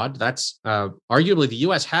near abroad. That's arguably the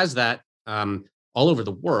US has that all over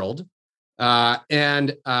the world.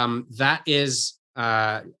 And that is,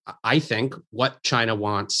 I think, what China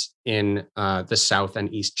wants in the South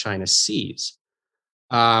and East China Seas.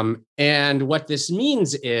 And what this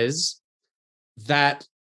means is that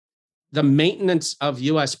the maintenance of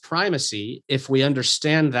US primacy, if we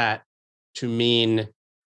understand that to mean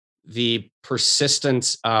the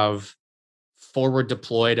persistence of forward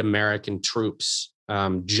deployed American troops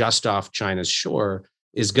just off China's shore,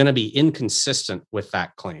 is going to be inconsistent with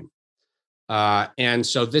that claim. And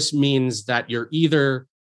so this means that you're either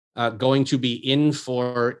going to be in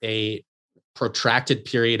for a protracted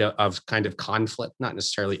period of kind of conflict, not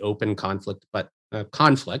necessarily open conflict, but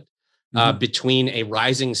conflict between a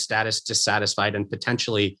rising status dissatisfied and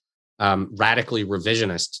potentially radically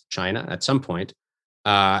revisionist China at some point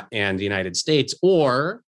and the United States,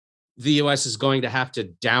 or the US is going to have to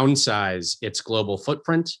downsize its global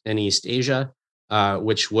footprint in East Asia,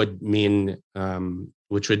 which would mean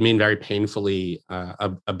very painfully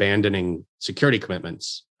abandoning security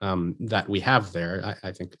commitments that we have there.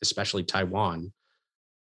 I think especially Taiwan.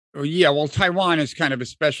 Oh, yeah, well, Taiwan is kind of a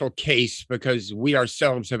special case because we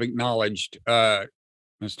ourselves have acknowledged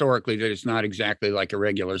historically that it's not exactly like a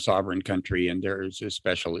regular sovereign country, and there's a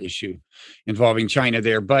special issue involving China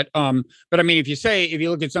there. But I mean, if you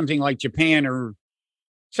look at something like Japan or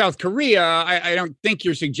South Korea, I don't think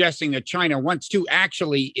you're suggesting that China wants to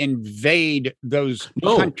actually invade those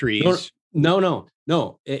countries. No.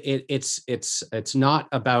 It's not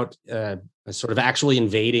about sort of actually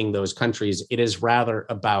invading those countries. It is rather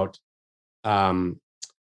about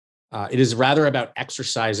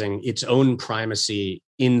exercising its own primacy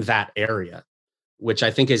in that area, which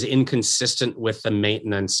I think is inconsistent with the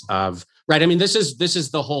maintenance of, right. I mean, this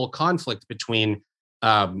is the whole conflict between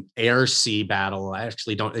air-sea battle. I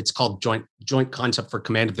actually don't. It's called joint concept for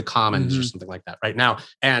command of the commons or something like that right now,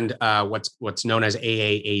 and what's known as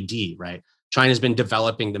AAAD. Right, China's been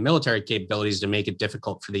developing the military capabilities to make it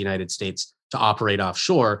difficult for the United States to operate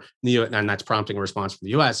offshore, and that's prompting a response from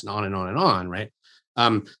the U.S. and on and on and on. Right.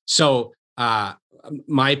 So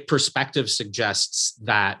my perspective suggests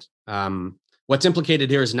that what's implicated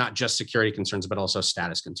here is not just security concerns, but also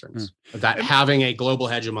status concerns. That having a global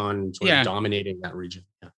hegemon sort of dominating that region.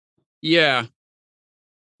 Yeah.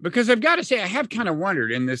 Because I've got to say, I have kind of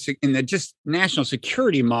wondered in the just national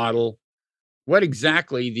security model, what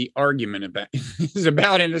exactly the argument about is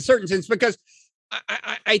about in a certain sense, because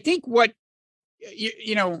I think what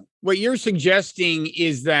what you're suggesting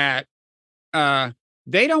is that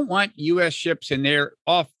they don't want U.S. ships in their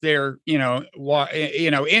in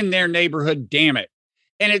their neighborhood. Damn it!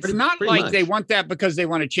 And it's not like much. They want that because they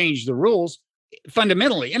want to change the rules.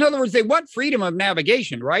 Fundamentally, in other words, they want freedom of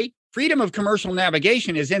navigation, right? Freedom of commercial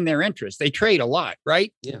navigation is in their interest. They trade a lot,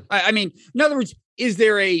 right? Yeah. I mean, in other words, is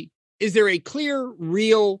there a clear,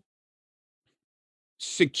 real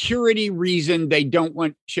security reason they don't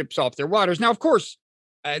want ships off their waters? Now, of course,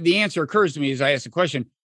 the answer occurs to me as I ask the question.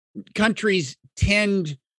 Countries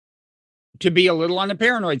tend to be a little on the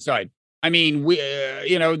paranoid side. I mean,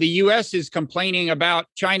 the U.S. is complaining about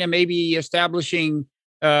China maybe establishing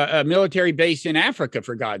a military base in Africa,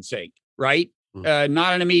 for God's sake, right?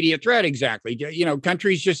 Not an immediate threat exactly.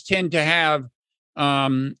 Countries just tend to have,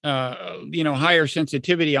 higher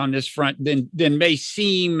sensitivity on this front than may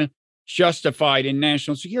seem justified in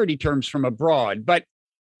national security terms from abroad. But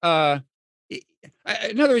in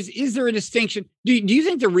other words, is there a distinction? Do you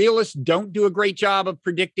think the realists don't do a great job of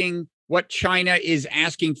predicting what China is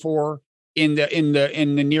asking for in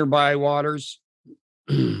the nearby waters?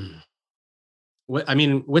 I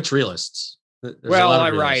mean, which realists?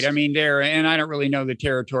 Right. I mean, and I don't really know the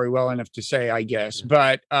territory well enough to say, I guess,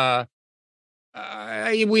 but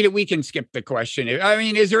we can skip the question. I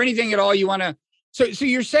mean, is there anything at all you want to? So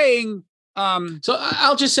you're saying. So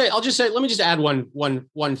I'll just say. Let me just add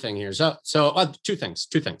one thing here. So two things.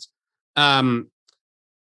 I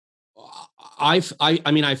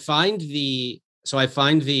find the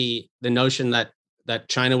notion that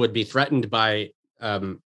China would be threatened by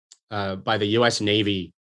the U.S.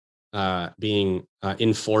 Navy being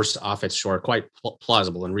enforced off its shore quite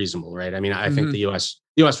plausible and reasonable, right? I mean, I think the U.S.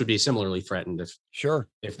 would be similarly threatened if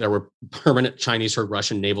there were permanent Chinese or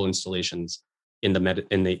Russian naval installations in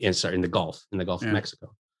the Gulf of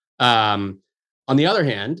Mexico. On the other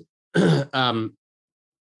hand, there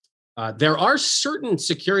are certain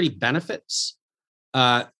security benefits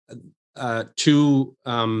to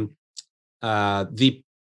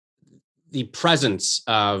the presence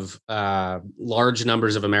of large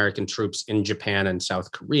numbers of American troops in Japan and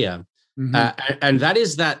South Korea, and that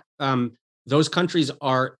is that those countries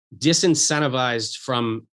are disincentivized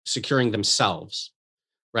from securing themselves.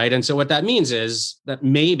 Right. And so what that means is that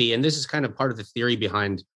maybe, and this is kind of part of the theory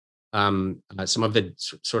behind some of the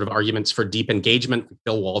sort of arguments for deep engagement.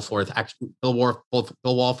 Bill Walforth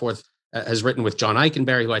has written with John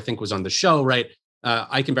Eikenberry, who I think was on the show. Right.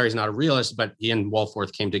 Eikenberry is not a realist, but he and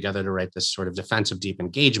Walforth came together to write this sort of defense of deep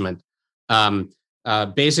engagement.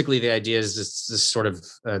 Basically, the idea is this sort of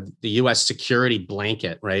the U.S. security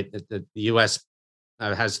blanket. Right. The U.S.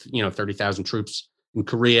 has 30,000 troops in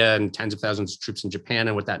Korea and tens of thousands of troops in Japan.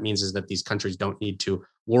 And what that means is that these countries don't need to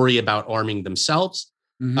worry about arming themselves.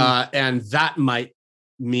 And that might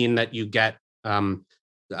mean that you have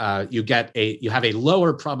a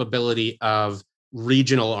lower probability of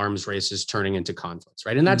regional arms races turning into conflicts,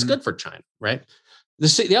 right? And that's good for China, right?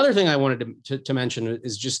 The other thing I wanted to mention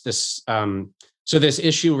is just this, so this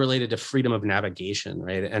issue related to freedom of navigation,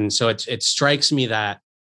 right? And so it strikes me that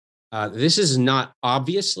this is not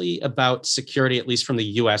obviously about security, at least from the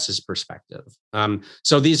U.S.'s perspective.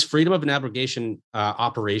 So these freedom of navigation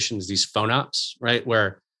operations, these FONOPs, right,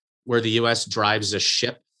 where the U.S. drives a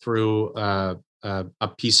ship through a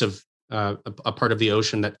piece of a part of the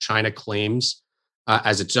ocean that China claims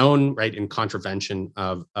as its own, right, in contravention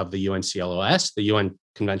of the UNCLOS, the UN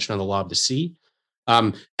Convention on the Law of the Sea.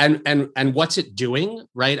 And what's it doing,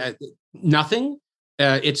 right? Nothing.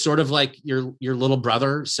 It's sort of like your little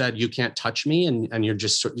brother said, "You can't touch me," and you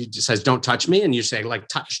just says, "Don't touch me," and you say like,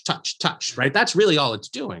 "Touch, touch, touch," right? That's really all it's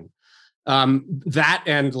doing. That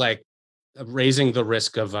and like raising the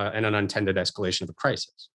risk of an unintended escalation of a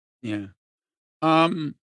crisis. Yeah.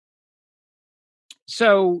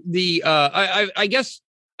 So the I guess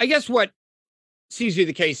what seems to be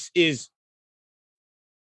the case is,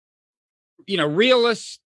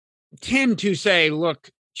 realists tend to say, look,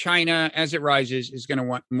 China, as it rises, is going to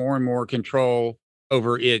want more and more control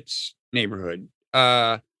over its neighborhood.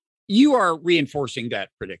 You are reinforcing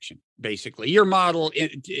that prediction. Basically, your model,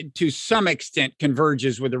 to some extent,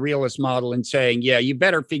 converges with the realist model in saying, yeah, you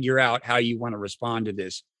better figure out how you want to respond to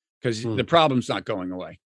this, because the problem's not going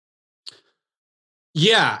away.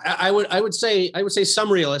 Yeah, I would say some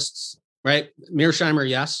realists, right? Mearsheimer,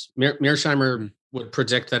 yes. Mearsheimer would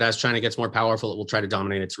predict that as China gets more powerful, it will try to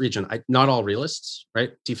dominate its region. Not all realists,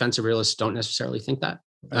 right? Defensive realists don't necessarily think that.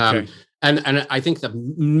 Okay. And I think the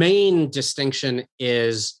main distinction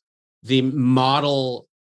is the model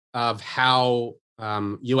of how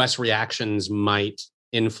U.S. reactions might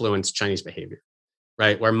influence Chinese behavior,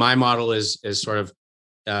 right? Where my model is sort of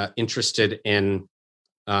interested in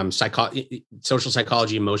social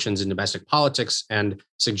psychology, emotions, and domestic politics, and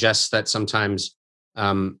suggests that sometimes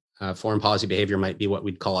foreign policy behavior might be what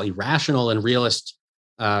we'd call irrational and realist.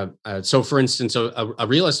 So, for instance, a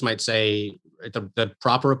realist might say the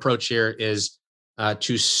proper approach here is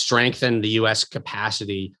to strengthen the U.S.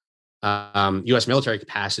 capacity, U.S. military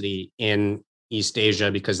capacity in East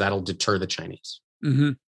Asia, because that'll deter the Chinese.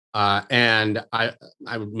 Mm-hmm. And I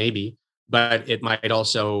would maybe, but it might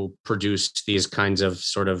also produce these kinds of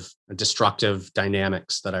sort of destructive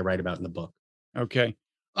dynamics that I write about in the book. Okay.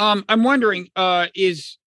 I'm wondering,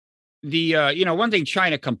 is the, one thing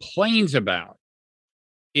China complains about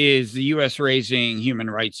is the U.S. raising human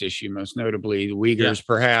rights issue, most notably the Uyghurs,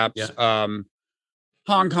 perhaps,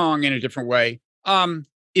 Hong Kong in a different way.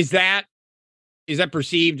 Is that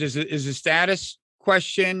perceived as a status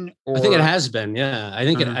question? Or? I think it has been. Yeah, I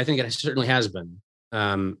think it certainly has been.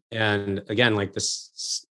 And again, like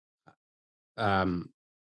this,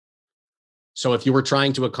 so if you were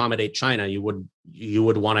trying to accommodate China, you would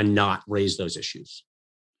want to not raise those issues.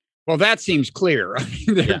 Well, that seems clear. I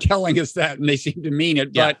mean, they're telling us that, and they seem to mean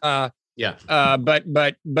it. But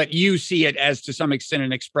but you see it as, to some extent,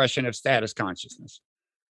 an expression of status consciousness.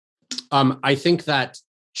 I think that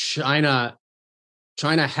Chinese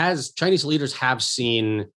leaders have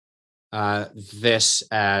seen this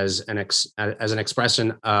as an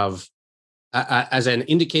expression of as an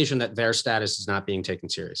indication that their status is not being taken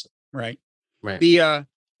seriously. Right.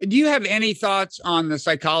 Do you have any thoughts on the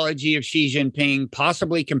psychology of Xi Jinping,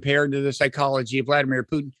 possibly compared to the psychology of Vladimir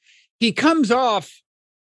Putin? He comes off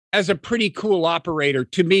as a pretty cool operator,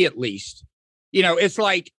 to me at least. It's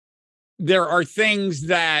like there are things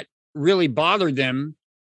that really bothered them,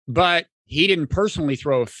 but he didn't personally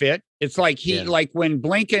throw a fit. It's like like when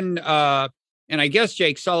Blinken and I guess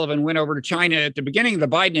Jake Sullivan went over to China at the beginning of the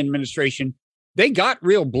Biden administration, they got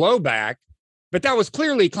real blowback, but that was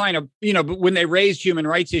clearly kind of, when they raised human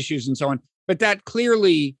rights issues and so on, but that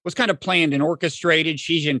clearly was kind of planned and orchestrated.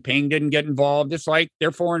 Xi Jinping didn't get involved. It's like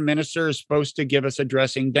their foreign minister is supposed to give us a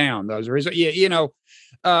dressing down. Those are, do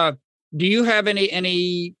you have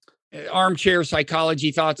any armchair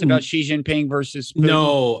psychology thoughts about Xi Jinping versus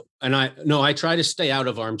Putin? No, I try to stay out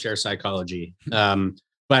of armchair psychology. So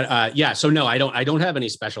no, I don't have any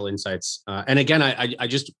special insights. And again, I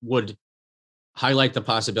just would highlight the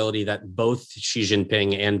possibility that both Xi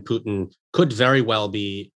Jinping and Putin could very well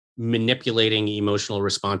be manipulating emotional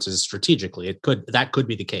responses strategically. That could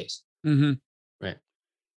be the case. Mm-hmm. Right.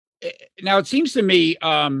 Now, it seems to me,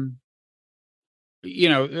 on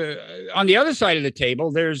the other side of the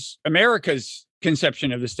table, there's America's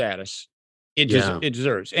conception of the status it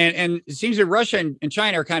deserves. And it seems that Russia and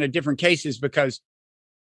China are kind of different cases, because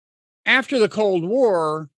after the Cold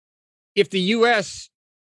War, if the U.S.,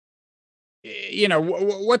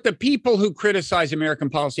 what the people who criticize American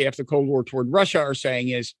policy after the Cold War toward Russia are saying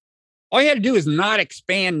is, all you had to do is not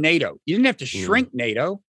expand NATO. You didn't have to shrink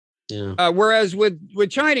NATO. Yeah. Whereas with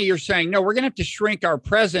China, you're saying, no, we're going to have to shrink our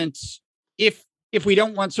presence if we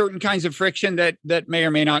don't want certain kinds of friction that may or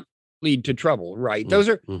may not lead to trouble, right? Those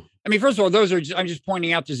are, first of all, I'm just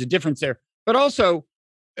pointing out there's a difference there. But also,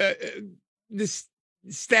 the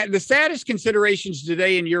status considerations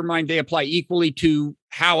today, in your mind, they apply equally to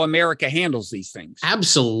how America handles these things.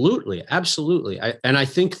 Absolutely. I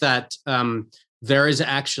think that there is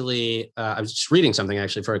actually, I was just reading something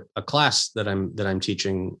actually for a class that I'm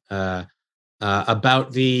teaching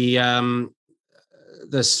about the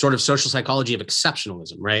sort of social psychology of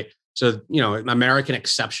exceptionalism, right? So, American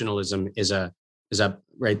exceptionalism is a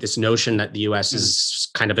right, this notion that the U.S. is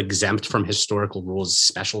kind of exempt from historical rules,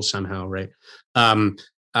 special somehow, right?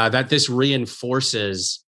 That this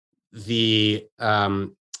reinforces the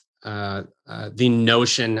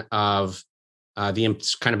notion of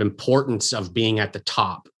the kind of importance of being at the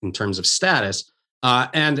top in terms of status,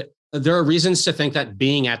 and there are reasons to think that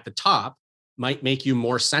being at the top might make you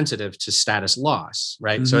more sensitive to status loss,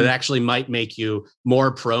 right? Mm-hmm. So it actually might make you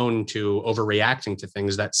more prone to overreacting to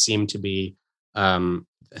things that seem to be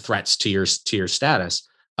threats to your status.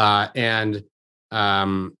 And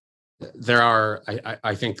there are,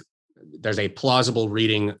 I think, there's a plausible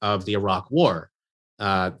reading of the Iraq War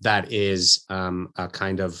that is a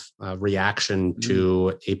kind of reaction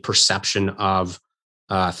to a perception of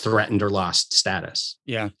threatened or lost status.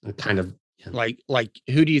 Yeah, kind of. Yeah. Like,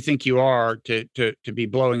 who do you think you are to be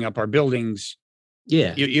blowing up our buildings?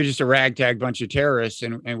 Yeah, you're just a ragtag bunch of terrorists,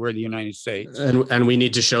 and we're the United States, and we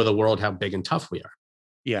need to show the world how big and tough we are.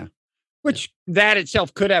 Yeah, which that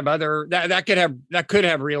itself could have that could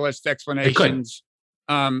have realist explanations.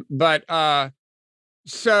 But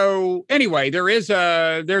so anyway, there's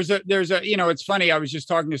a it's funny. I was just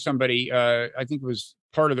talking to somebody. I think it was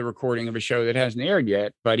part of the recording of a show that hasn't aired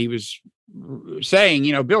yet, but he was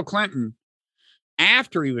saying, Bill Clinton,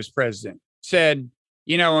 after he was president, said,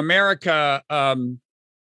 America,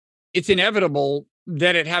 it's inevitable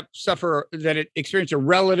that it experience a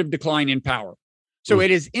relative decline in power. So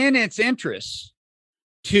it is in its interests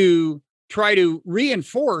to try to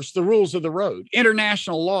reinforce the rules of the road,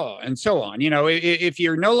 international law, and so on. If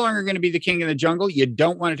you're no longer going to be the king of the jungle, you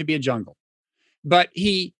don't want it to be a jungle. But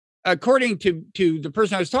he, according to the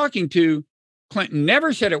person I was talking to, Clinton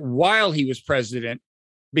never said it while he was president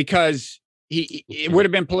because it would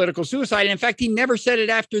have been political suicide. And in fact, he never said it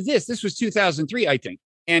after this. This was 2003, I think.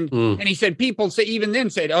 And he said people even then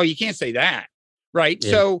said, "Oh, you can't say that." Right.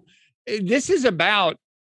 Yeah. So this is about,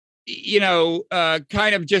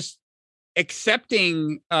 kind of just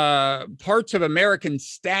accepting parts of American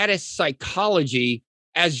status psychology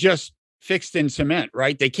as just fixed in cement.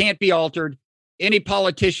 Right. They can't be altered. Any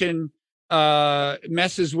politician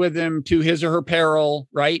messes with them to his or her peril,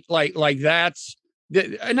 right? Like that's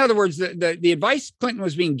in other words, the advice Clinton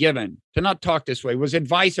was being given to not talk this way was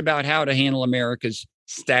advice about how to handle America's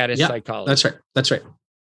status psychology. That's right.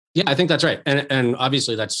 Yeah, I think that's right, and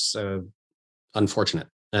obviously that's unfortunate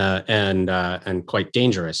and quite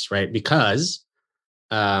dangerous, right? Because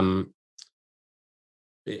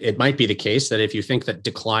it might be the case that if you think that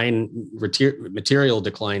material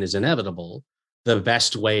decline is inevitable, the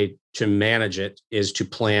best way to manage it is to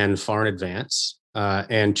plan far in advance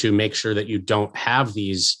and to make sure that you don't have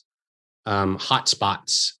these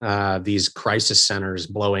hotspots, these crisis centers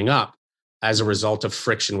blowing up as a result of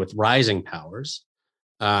friction with rising powers.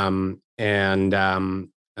 Your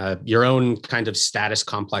own kind of status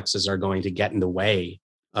complexes are going to get in the way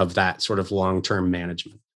of that sort of long-term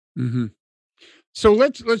management. Mm-hmm. So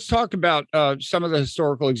let's talk about some of the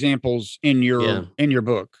historical examples in your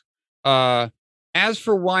book. As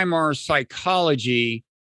for Weimar psychology,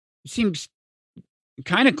 it seems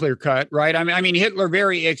kind of clear cut, right? I mean, Hitler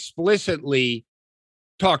very explicitly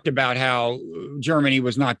talked about how Germany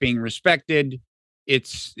was not being respected.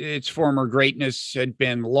 Its former greatness had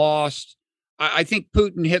been lost. I think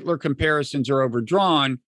Putin-Hitler comparisons are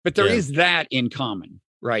overdrawn, but there is that in common,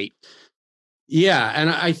 right? Yeah, and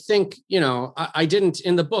I think, I didn't,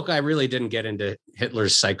 in the book, I really didn't get into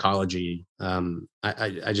Hitler's psychology.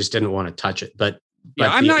 I just didn't want to touch it. But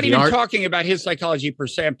I'm not even talking about his psychology per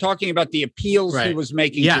se. I'm talking about the appeals he was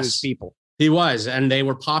making to his people. He was, and they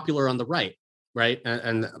were popular on the right, right?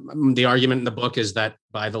 And the argument in the book is that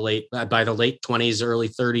by the late 20s, early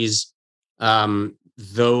 30s,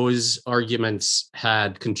 those arguments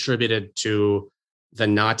had contributed to the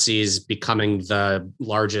Nazis becoming the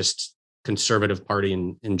largest conservative party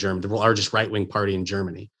in Germany, the largest right-wing party in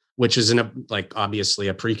Germany, which is obviously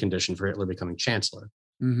a precondition for Hitler becoming chancellor.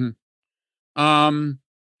 Mm-hmm.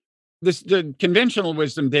 The conventional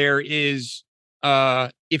wisdom there is,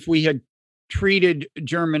 if we had treated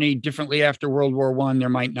Germany differently after World War I, there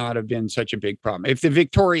might not have been such a big problem. If the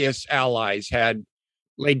victorious Allies had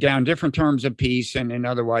laid down different terms of peace and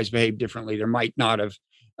otherwise behaved differently, there might not have,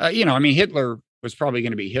 Hitler was probably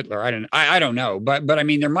going to be Hitler. I don't know, but I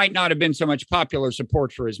mean, there might not have been so much popular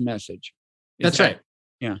support for his message. That's right.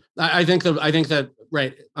 Yeah, I think that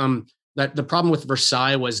right. That the problem with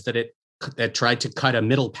Versailles was that it tried to cut a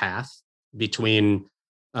middle path between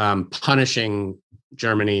punishing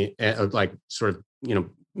Germany, like sort of,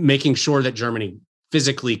 making sure that Germany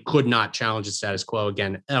physically could not challenge the status quo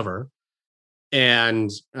again ever, and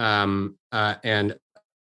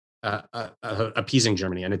appeasing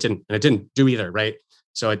Germany, and it didn't do either, right?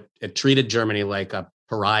 So it treated Germany like a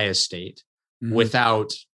pariah state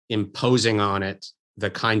without imposing on it the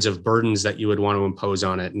kinds of burdens that you would want to impose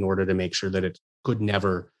on it in order to make sure that it could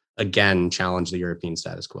never again challenge the European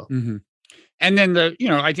status quo. And then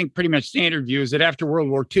I think pretty much standard view is that after World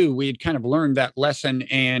War II, we had kind of learned that lesson,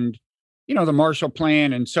 and the Marshall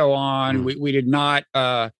Plan and so on. We did not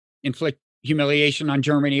inflict humiliation on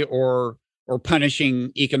Germany or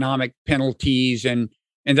punishing economic penalties, and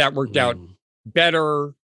that worked out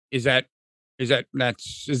better. That's the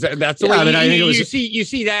way I think you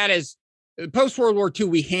see that as post World War II,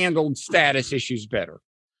 we handled status issues better.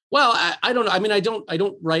 Well, I don't know. I mean, I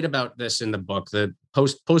don't write about this in the book. The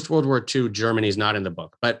post World War II Germany is not in the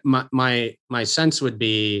book, but my sense would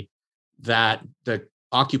be that the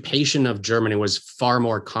occupation of Germany was far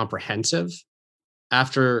more comprehensive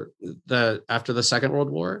after the Second World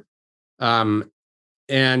War.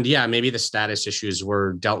 And yeah, maybe the status issues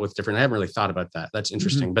were dealt with differently. I haven't really thought about that. That's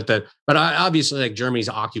interesting. But obviously, like, Germany's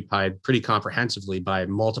occupied pretty comprehensively by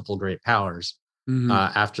multiple great powers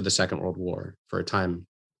after the Second World War for a time.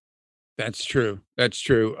 That's true.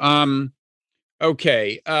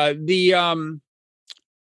 Okay.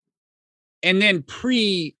 And then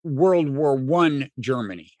pre-World War I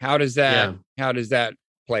Germany, how does that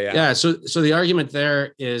play out? Yeah. So the argument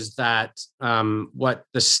there is that what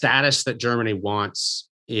the status that Germany wants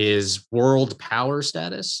is world power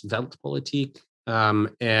status, Weltpolitik,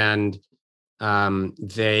 and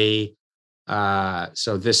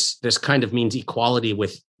so this kind of means equality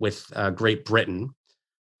with Great Britain.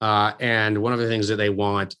 And one of the things that they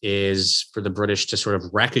want is for the British to sort of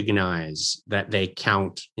recognize that they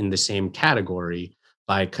count in the same category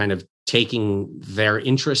by kind of taking their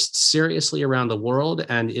interests seriously around the world,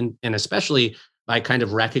 and especially by kind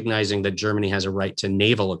of recognizing that Germany has a right to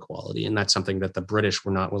naval equality, and that's something that the British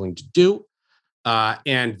were not willing to do.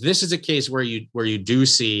 And this is a case where you do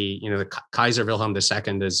see, the Kaiser Wilhelm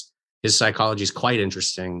II his psychology is quite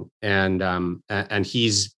interesting, and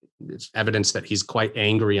he's evidence that he's quite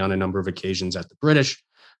angry on a number of occasions at the British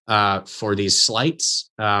for these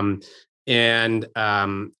slights, and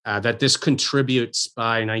that this contributes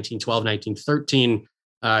by 1912, 1913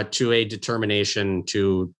 to a determination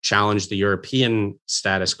to challenge the European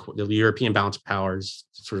status quo, the European balance of powers,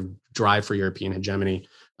 sort of drive for European hegemony,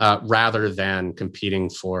 rather than competing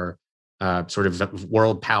for sort of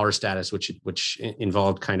world power status, which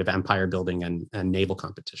involved kind of empire building and naval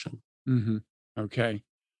competition. Okay.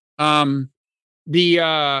 And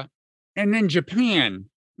then Japan.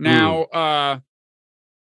 Now,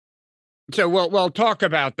 so we'll talk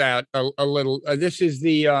about that a little. This is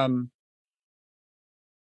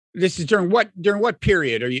during what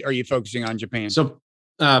period are you focusing on Japan? So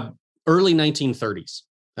early 1930s.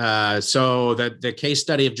 So the case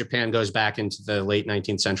study of Japan goes back into the late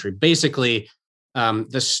 19th century. Basically,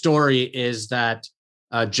 the story is that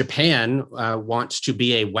Japan wants to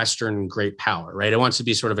be a Western great power, right? It wants to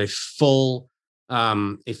be sort of a full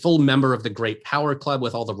member of the Great Power Club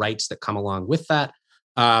with all the rights that come along with that.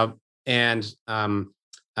 And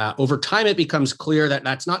over time, it becomes clear that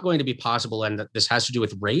that's not going to be possible, and that this has to do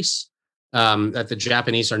with race. That the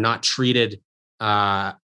Japanese are not treated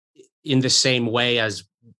in the same way as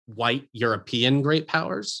white European great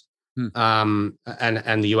powers, and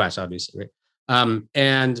the U.S. obviously, right?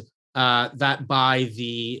 And that by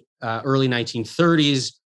the early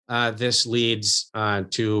 1930s, this leads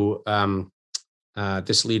to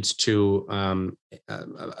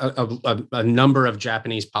a number of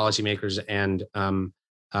Japanese policymakers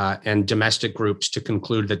and domestic groups to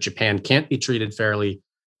conclude that Japan can't be treated fairly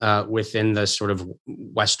within the sort of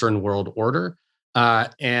Western world order.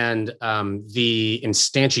 And the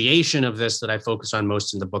instantiation of this that I focus on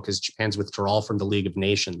most in the book is Japan's withdrawal from the League of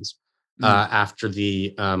Nations after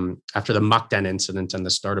the Mukden incident and the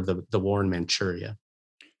start of the war in Manchuria.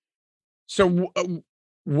 So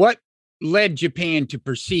what led Japan to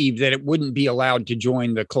perceive that it wouldn't be allowed to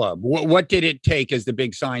join the club? What did it take as the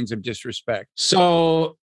big signs of disrespect?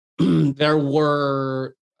 So there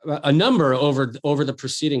were a number over the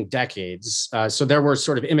preceding decades. So there were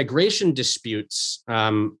sort of immigration disputes,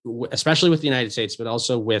 especially with the United States, but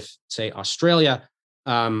also with, say, Australia,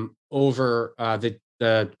 over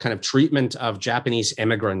the kind of treatment of Japanese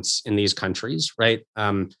immigrants in these countries, right?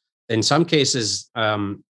 In some cases,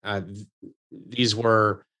 these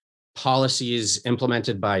were policies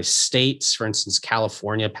implemented by states. For instance,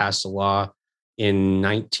 California passed a law in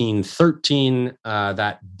 1913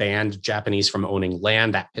 that banned Japanese from owning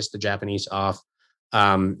land. That pissed the Japanese off.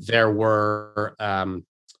 There were kind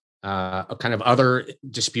of other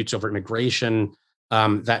disputes over immigration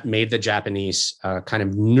that made the Japanese kind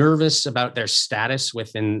of nervous about their status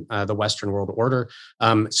within the Western world order.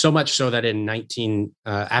 So much so that in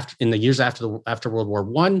the years after World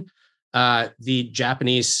War I, the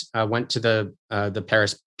Japanese went to the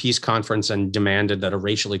Paris Peace Conference and demanded that a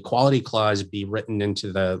racial equality clause be written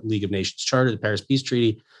into the League of Nations Charter, the Paris Peace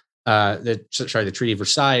Treaty, the Treaty of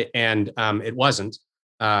Versailles, and it wasn't.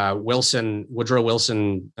 Woodrow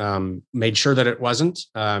Wilson made sure that it wasn't.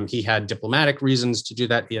 He had diplomatic reasons to do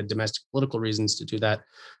that. He had domestic political reasons to do that.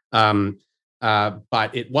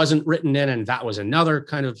 But it wasn't written in, and that was another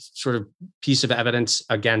kind of sort of piece of evidence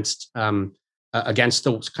against the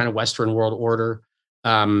kind of Western world order.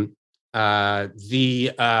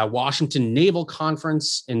 The Washington Naval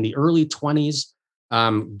Conference in the early 1920s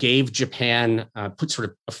gave Japan,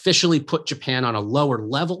 officially put Japan on a lower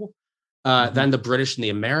level than the British and the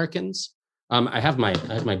Americans. I have my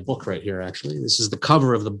book right here. Actually, this is the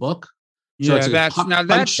cover of the book. So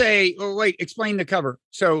explain the cover.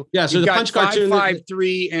 So the Punch cartoon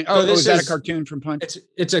 553, and is that a cartoon from Punch?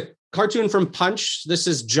 It's a cartoon from Punch. This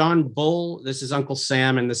is John Bull. This is Uncle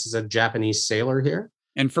Sam, and this is a Japanese sailor here.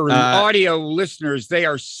 And for audio listeners, they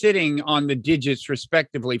are sitting on the digits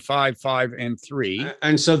respectively 5, 5, and 3.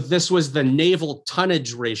 And so this was the naval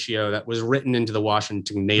tonnage ratio that was written into the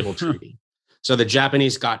Washington Naval Treaty. So the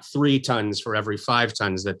Japanese got 3 tons for every 5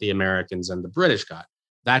 tons that the Americans and the British got.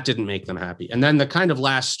 That didn't make them happy. And then the kind of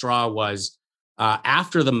last straw was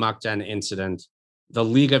after the Mukden incident, the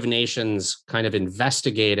League of Nations kind of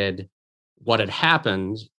investigated what had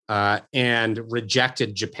happened and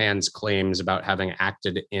rejected Japan's claims about having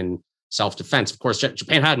acted in self-defense. Of course,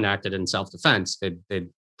 Japan hadn't acted in self-defense. They'd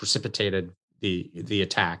precipitated the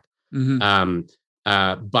attack. Mm-hmm.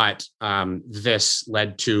 But this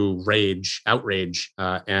led to outrage,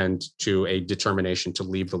 and to a determination to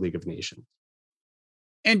leave the League of Nations.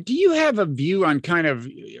 And do you have a view on kind of,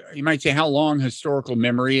 you might say, how long historical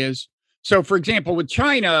memory is? So, for example, with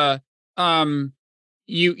China,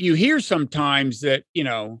 you hear sometimes that,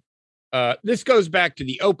 this goes back to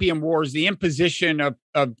the Opium Wars, the imposition of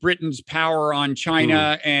Britain's power on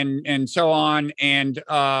China and so on. And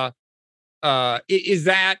is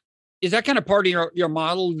that kind of part of your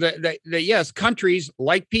model that yes, countries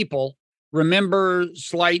like people remember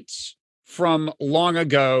slights from long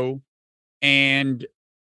ago and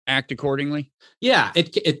act accordingly? Yeah,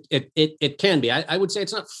 it can be. I would say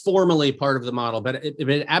it's not formally part of the model, but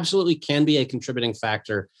it absolutely can be a contributing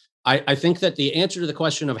factor. I think that the answer to the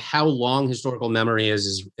question of how long historical memory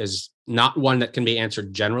is not one that can be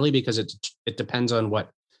answered generally, because it depends on what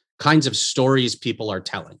kinds of stories people are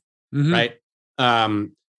telling, right?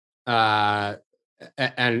 And that's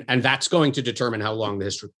going to determine how long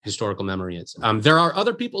the historical memory is. There are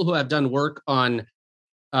other people who have done work on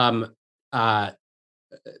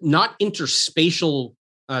not interspatial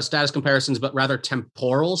status comparisons, but rather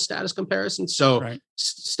temporal status comparisons. So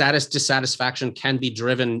status dissatisfaction can be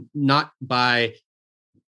driven not by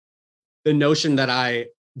the notion that I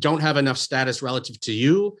don't have enough status relative to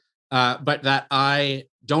you, but that I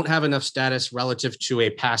don't have enough status relative to a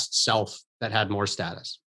past self that had more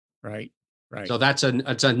status. Right. So that's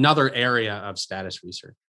another area of status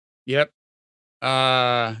research. Yep.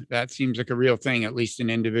 That seems like a real thing, at least in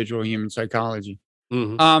individual human psychology.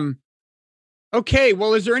 Mm-hmm. Okay.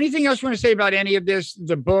 Well, is there anything else you want to say about any of this,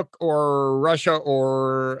 the book or Russia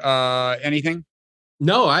or anything?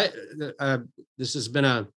 No, this has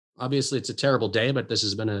been obviously it's a terrible day, but this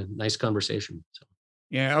has been a nice conversation. So.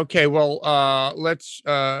 Yeah. Okay. Well, let's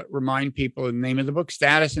remind people the name of the book,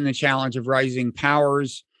 Status and the Challenge of Rising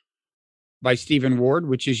Powers by Stephen Ward,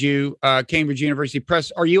 which is you, Cambridge University Press.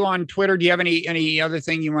 Are you on Twitter? Do you have any other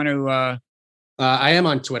thing you want to... I am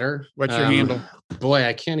on Twitter. What's your handle? Boy,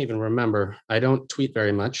 I can't even rember. I don't tweet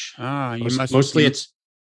very much. Mostly it's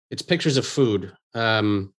pictures of food. At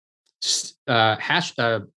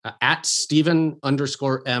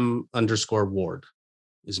Stephen_M_Ward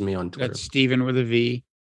is me on Twitter. That's Stephen with a V.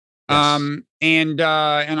 Yes. And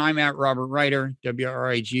I'm at Robert Writer,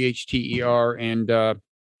 WRIGHTER,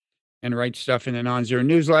 and write stuff in the Non-Zero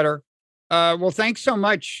newsletter. Well, thanks so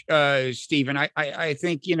much, Stephen. I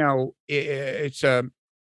think, it's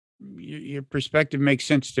your perspective makes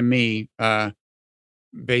sense to me,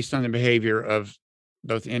 based on the behavior of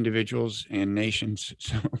both individuals and nations.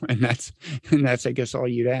 So, and that's, I guess, all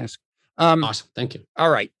you'd ask. Awesome. Thank you. All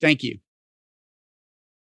right. Thank you.